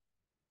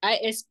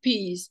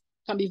ISPs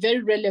can be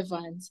very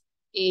relevant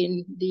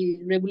in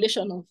the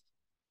regulation of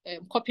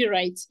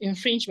copyright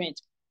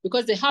infringement,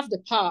 because they have the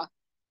power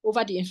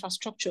over the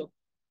infrastructure,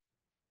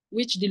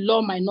 which the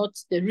law might not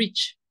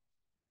reach.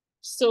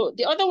 So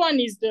the other one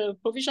is the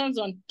provisions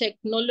on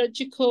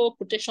technological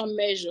protection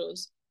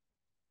measures.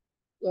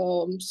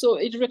 So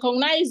it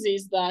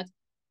recognizes that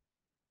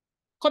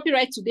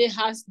copyright today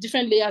has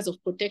different layers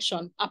of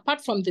protection.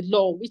 Apart from the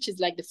law, which is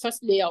like the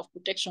first layer of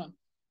protection,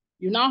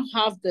 you now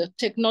have the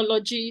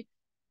technology,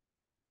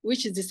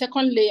 which is the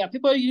second layer.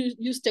 People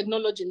use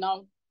technology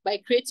now by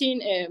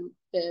creating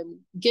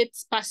gate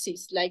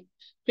passes, like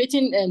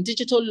creating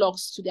digital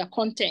locks to their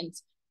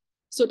content.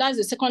 So that's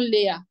the second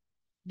layer.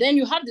 Then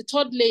you have the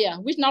third layer,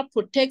 which now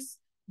protects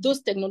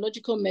those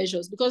technological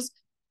measures, because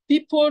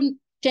people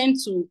tend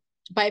to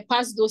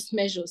bypass those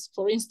measures.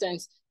 For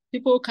instance,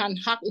 people can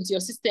hack into your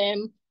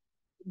system,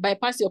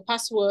 bypass your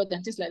password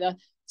and things like that.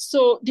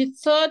 So the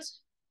third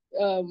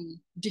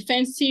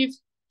defensive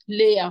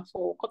layer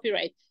for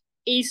copyright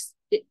is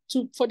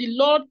for the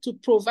law to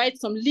provide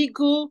some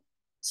legal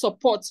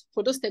support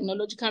for those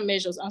technological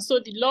measures. And so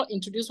the law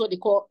introduced what they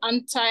call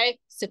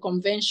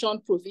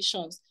anti-circumvention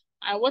provisions.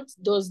 And what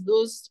does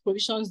those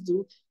provisions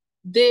do?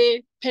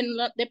 They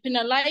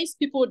penalize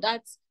people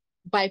that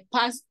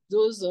bypass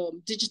those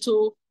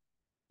digital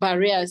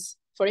barriers.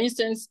 For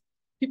instance,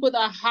 people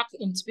that hack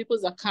into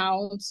people's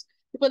accounts,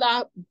 people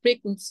that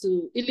break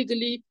into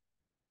illegally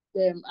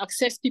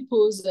access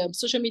people's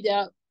social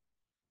media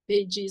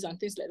pages and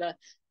things like that,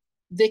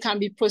 they can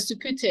be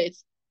prosecuted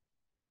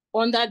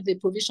under the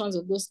provisions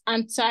of those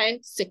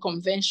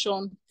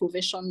anti-circumvention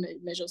provision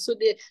measures. So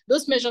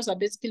those measures are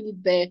basically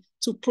there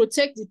to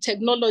protect the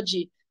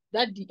technology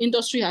that the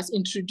industry has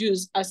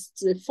introduced as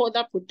the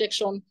further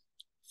protection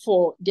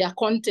for their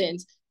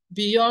content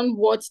beyond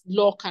what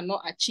law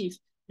cannot achieve.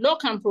 Law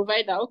can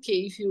provide that,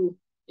 okay,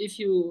 if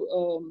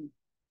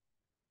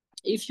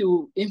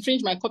you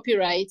infringe my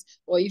copyright,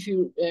 or if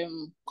you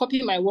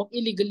copy my work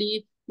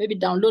illegally, maybe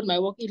download my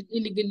work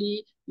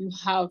illegally, you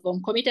have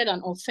committed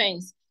an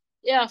offense.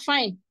 Yeah,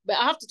 fine, but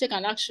I have to take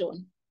an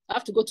action. I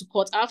have to go to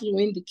court. I have to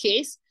win the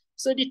case.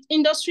 So the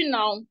industry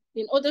now,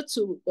 in order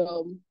to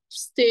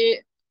do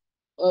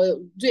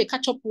a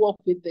catch-up work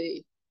with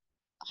the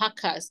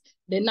hackers,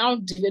 they now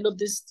develop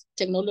these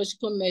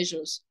technological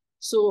measures.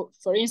 So,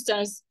 for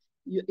instance,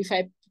 if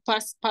I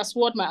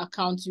password my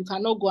account, you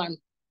cannot go and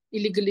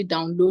illegally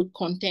download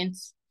content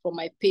from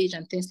my page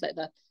and things like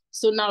that.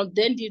 So now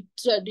then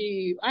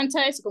the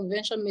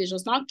anti-circumvention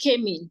measures now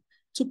came in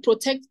to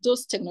protect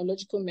those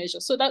technological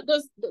measures. So that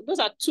those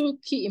are two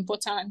key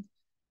important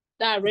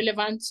that are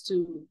relevant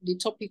to the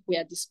topic we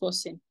are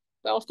discussing.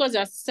 But of course,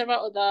 there are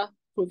several other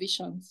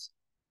provisions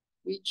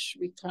which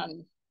we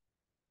can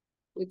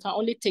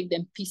only take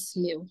them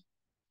piecemeal.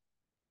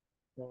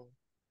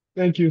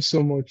 Thank you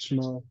so much,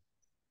 Ma.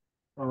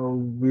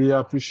 We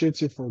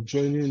appreciate you for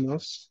joining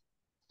us.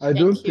 I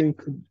don't Thank you.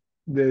 think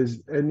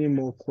there's any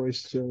more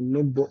question.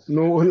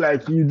 No,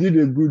 like you did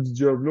a good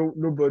job.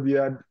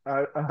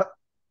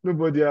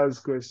 Nobody has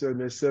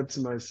question except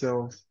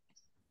myself.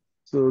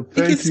 So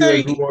Okay, thank you, sorry.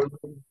 everyone.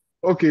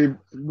 Okay,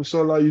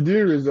 Busola, you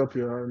didn't raise up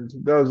your hand.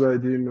 That was why I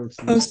didn't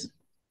notice.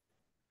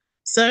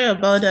 Sorry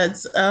about that.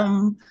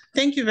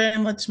 Thank you very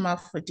much, Ma,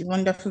 for the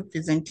wonderful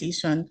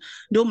presentation.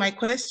 Though my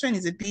question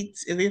is a bit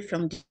away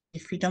from the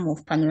freedom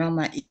of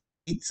panorama,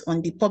 it's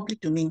on the public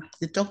domain.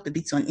 They talked a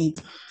bit on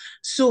it.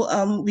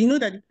 So we know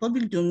that the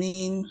public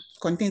domain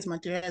contains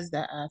materials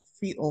that are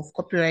free of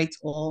copyright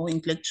or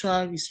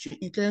intellectual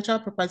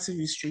property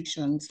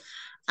restrictions,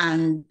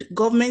 and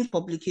government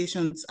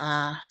publications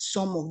are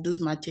some of those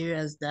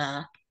materials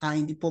that are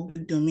in the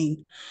public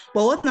domain.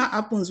 But what now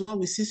happens when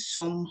we see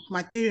some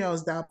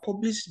materials that are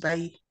published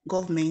by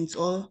governments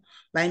or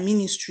by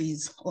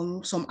ministries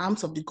or some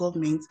arms of the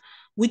government,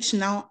 which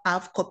now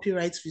have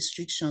copyright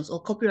restrictions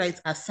or copyright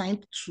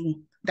assigned to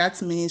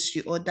that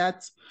ministry or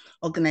that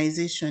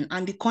organization,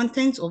 and the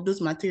contents of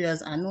those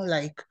materials are not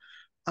like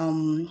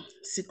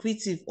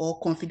secretive or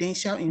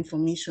confidential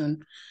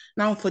information.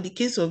 Now, for the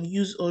case of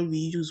use or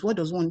reuse, what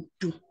does one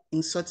do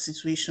in such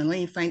situation when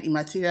you find a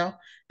material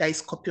that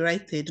is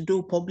copyrighted,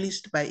 though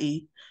published by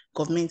a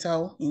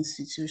governmental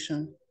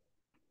institution?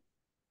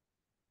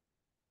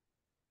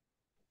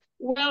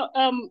 Well,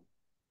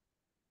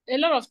 a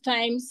lot of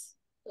times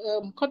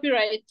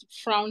copyright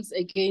frowns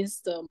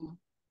against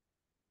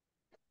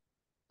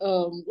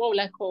what will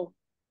I call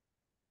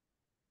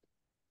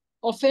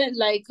offense,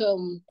 like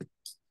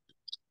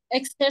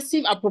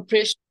excessive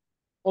appropriation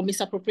or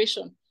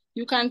misappropriation.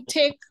 You can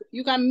make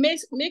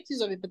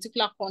use of a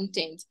particular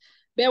content,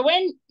 but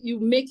when you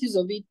make use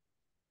of it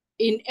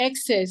in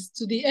excess,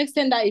 to the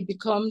extent that it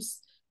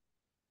becomes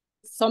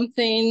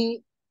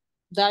something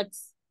that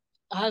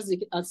has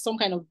some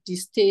kind of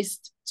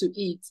distaste to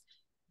it,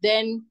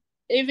 then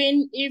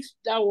even if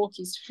that work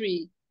is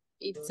free,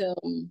 it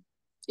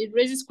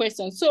raises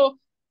questions. So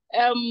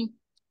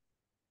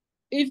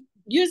if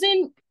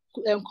using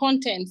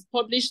content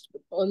published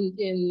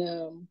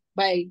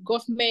by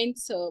government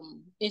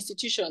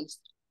institutions,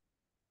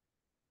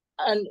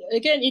 and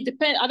again, it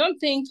depends. I don't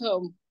think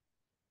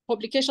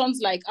publications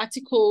like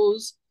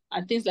articles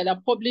and things like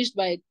that published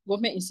by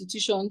government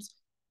institutions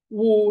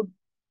would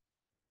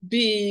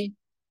be,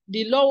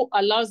 the law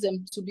allows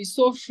them to be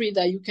so free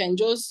that you can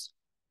just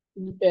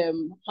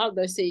how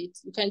do I say it?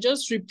 You can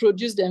just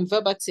reproduce them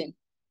verbatim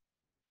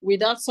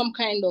without some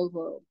kind of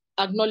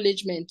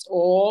acknowledgement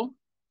or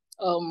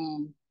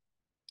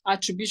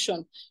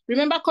attribution.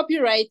 Remember,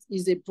 copyright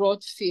is a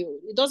broad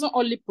field. It doesn't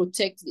only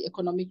protect the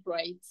economic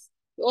rights,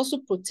 it also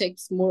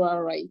protects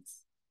moral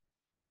rights.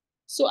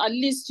 So at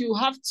least you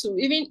have to,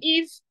 even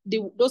if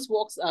those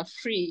works are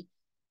free,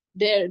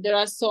 there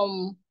are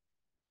some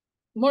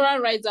moral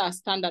rights that are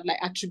standard, like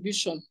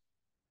attribution.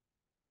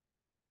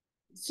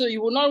 So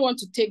you will not want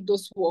to take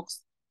those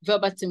works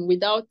verbatim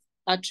without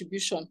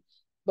attribution.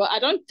 But I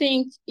don't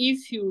think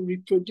if you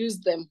reproduce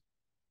them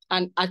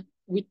and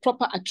with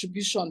proper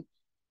attribution,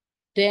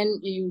 then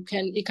it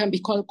can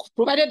be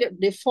provided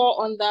they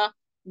fall under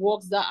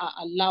works that are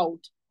allowed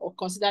or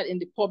considered in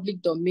the public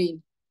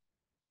domain,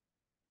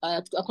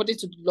 according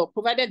to the law,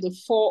 provided they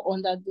fall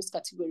under those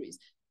categories.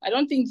 I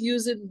don't think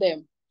using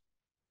them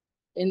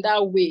in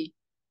that way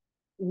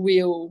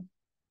will,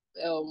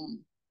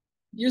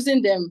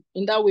 using them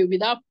in that way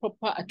without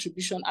proper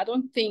attribution, I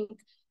don't think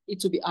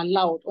it will be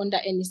allowed under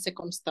any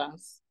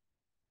circumstance.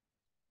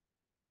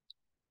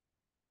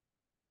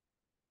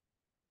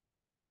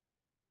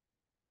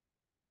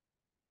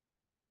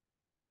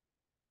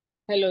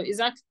 Hello, is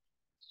that,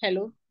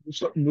 hello?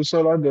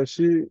 Busola, does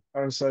she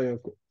answer your,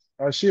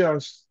 has she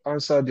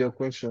answered your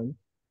question?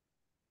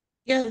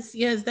 Yes,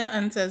 that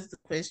answers the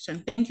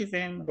question. Thank you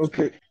very much.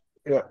 Okay,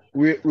 yeah,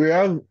 we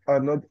have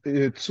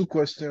another 2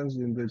 questions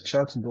in the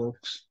chat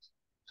box,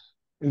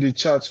 in the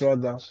chat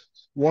rather.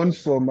 One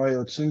from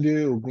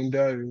Ayotunde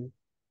Ogundari.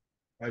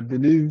 I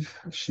believe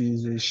she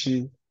is a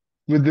she.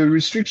 With the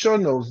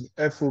restriction of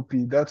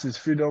FOP, that is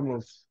freedom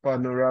of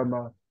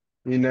panorama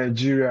in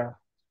Nigeria,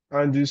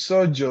 and the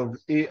surge of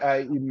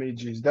AI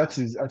images, that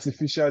is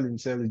artificial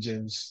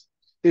intelligence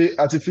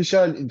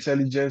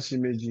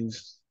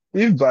images,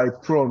 if by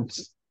prompt,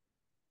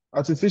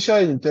 artificial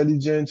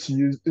intelligence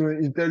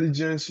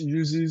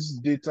uses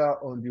data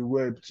on the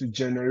web to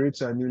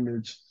generate an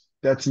image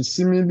that is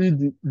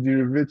seemingly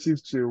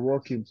derivative to a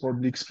work in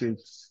public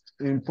space.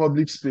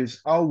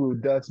 How will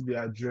that be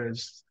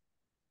addressed?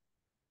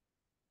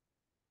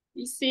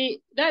 You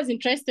see, that's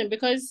interesting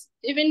because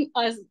even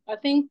as I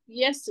think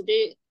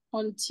yesterday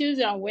on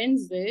Tuesday and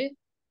Wednesday,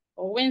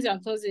 or Wednesday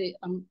and Thursday,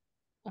 I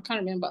can't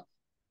remember,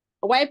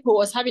 WIPO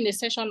was having a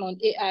session on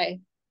AI.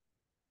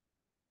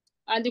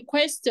 And the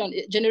question,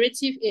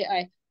 generative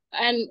AI,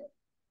 and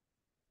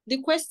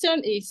the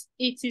question is,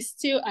 it is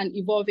still an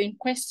evolving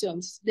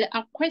questions. There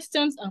are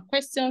questions and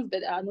questions, but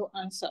there are no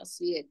answers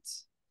yet.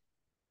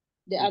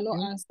 There are no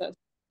answers.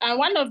 And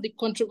one of the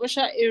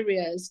controversial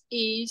areas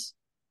is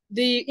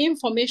the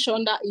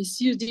information that is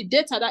used, the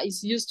data that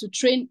is used to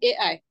train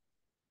AI.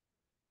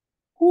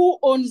 Who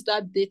owns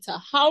that data?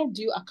 How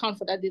do you account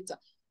for that data?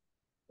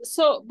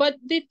 So, but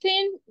the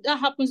thing that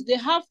happens, they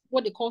have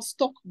what they call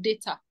stock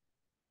data.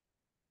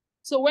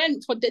 So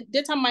for the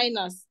data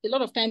miners, a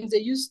lot of times they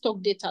use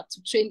stock data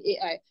to train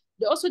AI.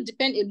 They also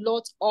depend a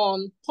lot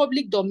on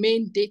public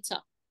domain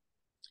data.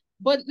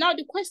 But now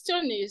the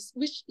question is,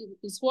 which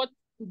is what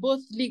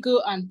both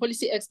legal and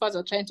policy experts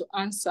are trying to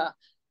answer.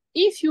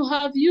 If you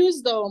have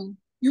used,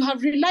 you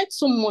have relied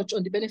so much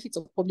on the benefits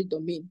of public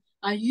domain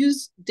and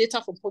used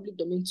data from public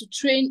domain to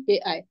train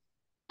AI,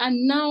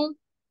 and now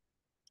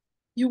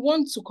you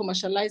want to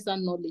commercialize that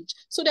knowledge.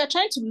 So they're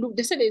trying to look,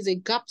 they say there's a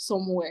gap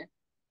somewhere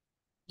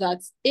that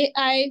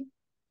AI,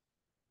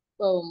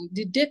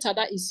 the data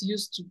that is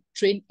used to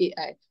train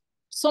AI,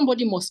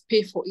 somebody must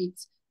pay for it.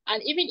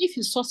 And even if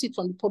you source it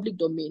from the public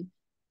domain,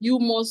 there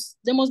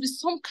must be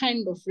some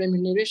kind of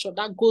remuneration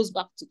that goes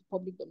back to the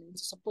public domain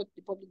to support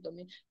the public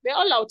domain. But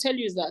all I'll tell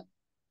you is that,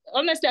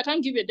 honestly, I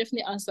can't give you a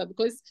definite answer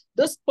because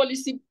those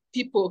policy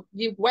people,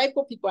 the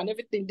WIPO people and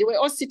everything, they were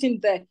all sitting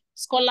there,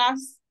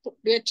 scholars,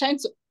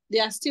 they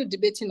are still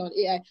debating on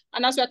AI.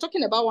 And as we are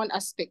talking about one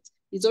aspect,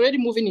 it's already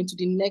moving into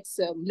the next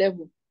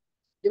level.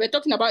 They were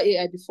talking about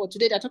AI before.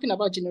 Today, they're talking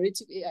about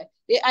generative AI.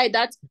 AI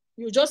that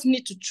you just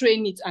need to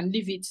train it and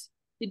leave it.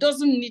 It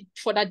doesn't need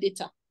further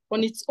data.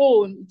 On its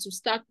own, it will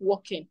start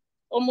working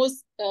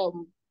almost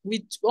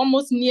with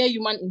almost near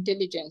human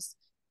intelligence.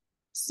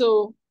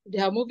 So they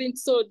are moving.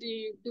 So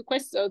the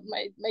question,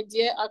 my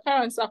dear, I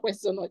can't answer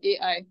question on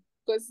AI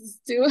because it's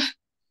still,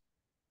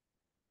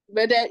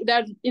 but there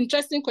are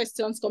interesting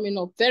questions coming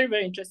up, very,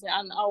 very interesting.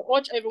 And I'll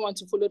urge everyone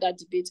to follow that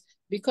debate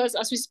because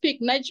as we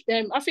speak,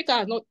 Africa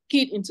has not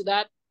keyed into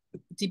that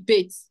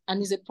debate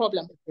and is a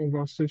problem.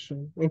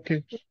 Conversation.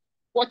 Okay.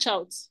 Watch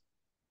out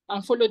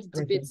and follow the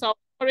debate. So I'll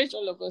encourage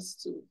all of us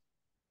to.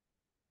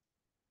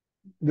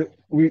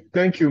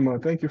 Thank you, Ma.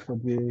 Thank you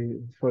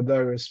for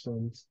that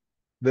response.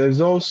 There's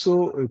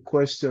also a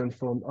question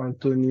from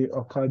Anthony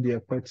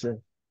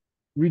Okadiapete,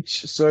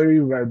 which, sorry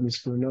if I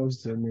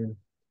mispronounced the name.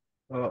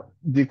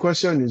 The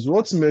question is,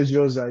 what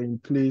measures are in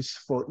place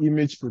for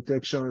image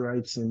protection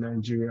rights in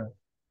Nigeria?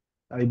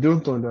 I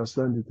don't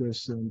understand the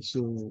question.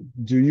 So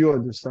do you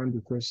understand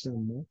the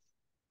question, no?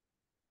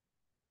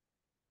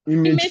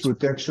 Image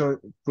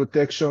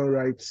protection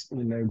rights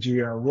in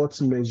Nigeria,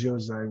 what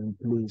measures are in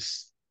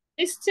place?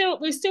 We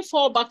still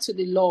fall back to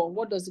the law.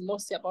 What does the law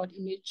say about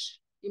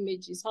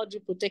images? How do you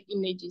protect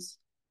images?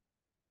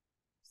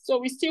 So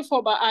we still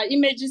fall back. Are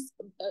images,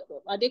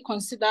 are they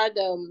considered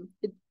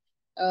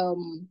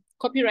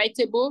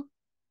copyrightable,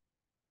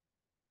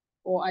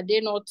 or are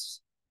they not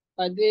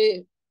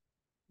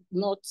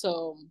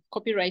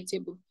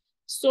copyrightable?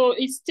 So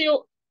it's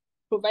still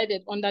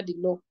provided under the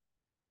law.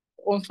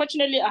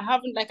 Unfortunately, I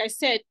haven't, like I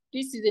said,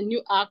 this is a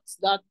new act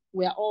that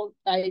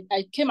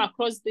I came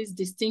across this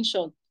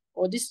distinction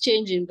or this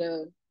change in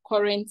the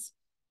current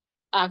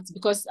act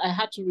because I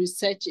had to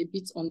research a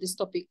bit on this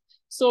topic.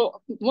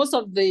 So most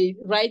of the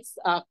rights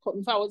are,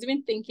 in fact, I was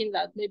even thinking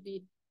that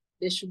maybe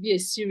there should be a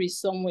series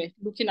somewhere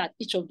looking at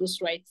each of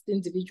those rights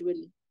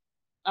individually.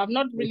 I've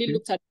not really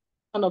looked at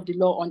one of the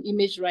law on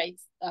image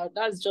rights.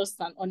 That's just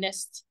an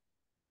honest,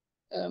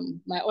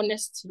 my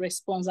honest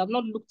response. I've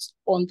not looked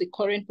on the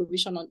current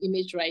provision on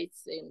image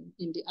rights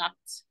in the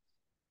act.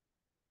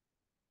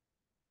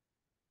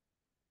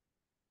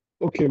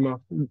 Okay, ma.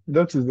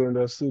 That is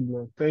understood,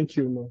 ma. Thank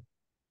you, ma.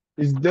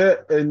 Is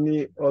there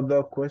any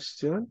other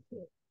question?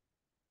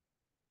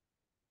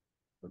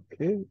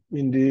 Okay.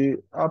 In the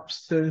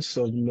absence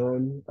of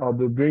none, I'll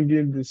be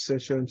bringing this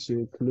session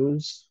to a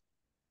close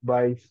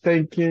by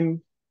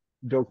thanking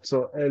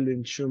Dr.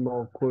 Helen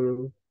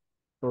Okoro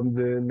from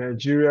the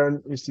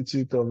Nigerian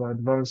Institute of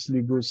Advanced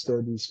Legal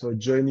Studies for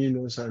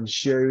joining us and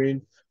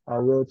sharing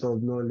a wealth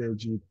of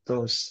knowledge with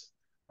us.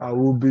 I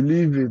will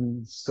believe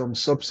in some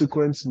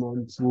subsequent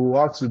months, we will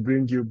have to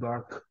bring you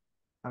back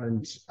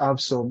and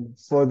have some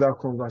further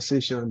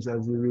conversations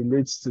as it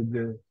relates to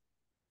the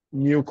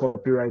new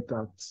Copyright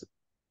Act.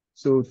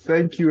 So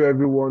thank you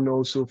everyone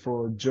also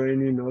for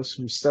joining us.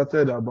 We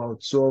started about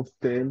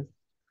 12:10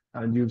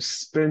 and you've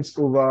spent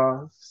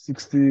over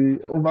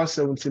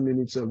 70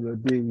 minutes of your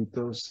day with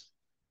us.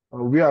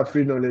 We are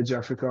Free Knowledge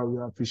Africa. We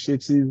are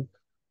appreciative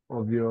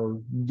of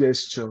your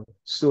gesture.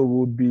 So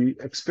we'll be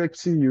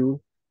expecting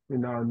you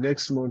in our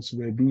next month's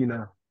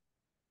webinar.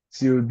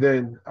 Till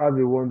then, have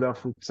a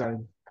wonderful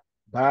time.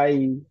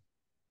 Bye.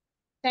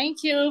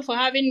 Thank you for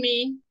having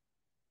me.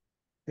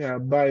 Yeah,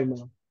 bye, ma.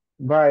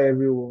 Bye,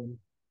 everyone.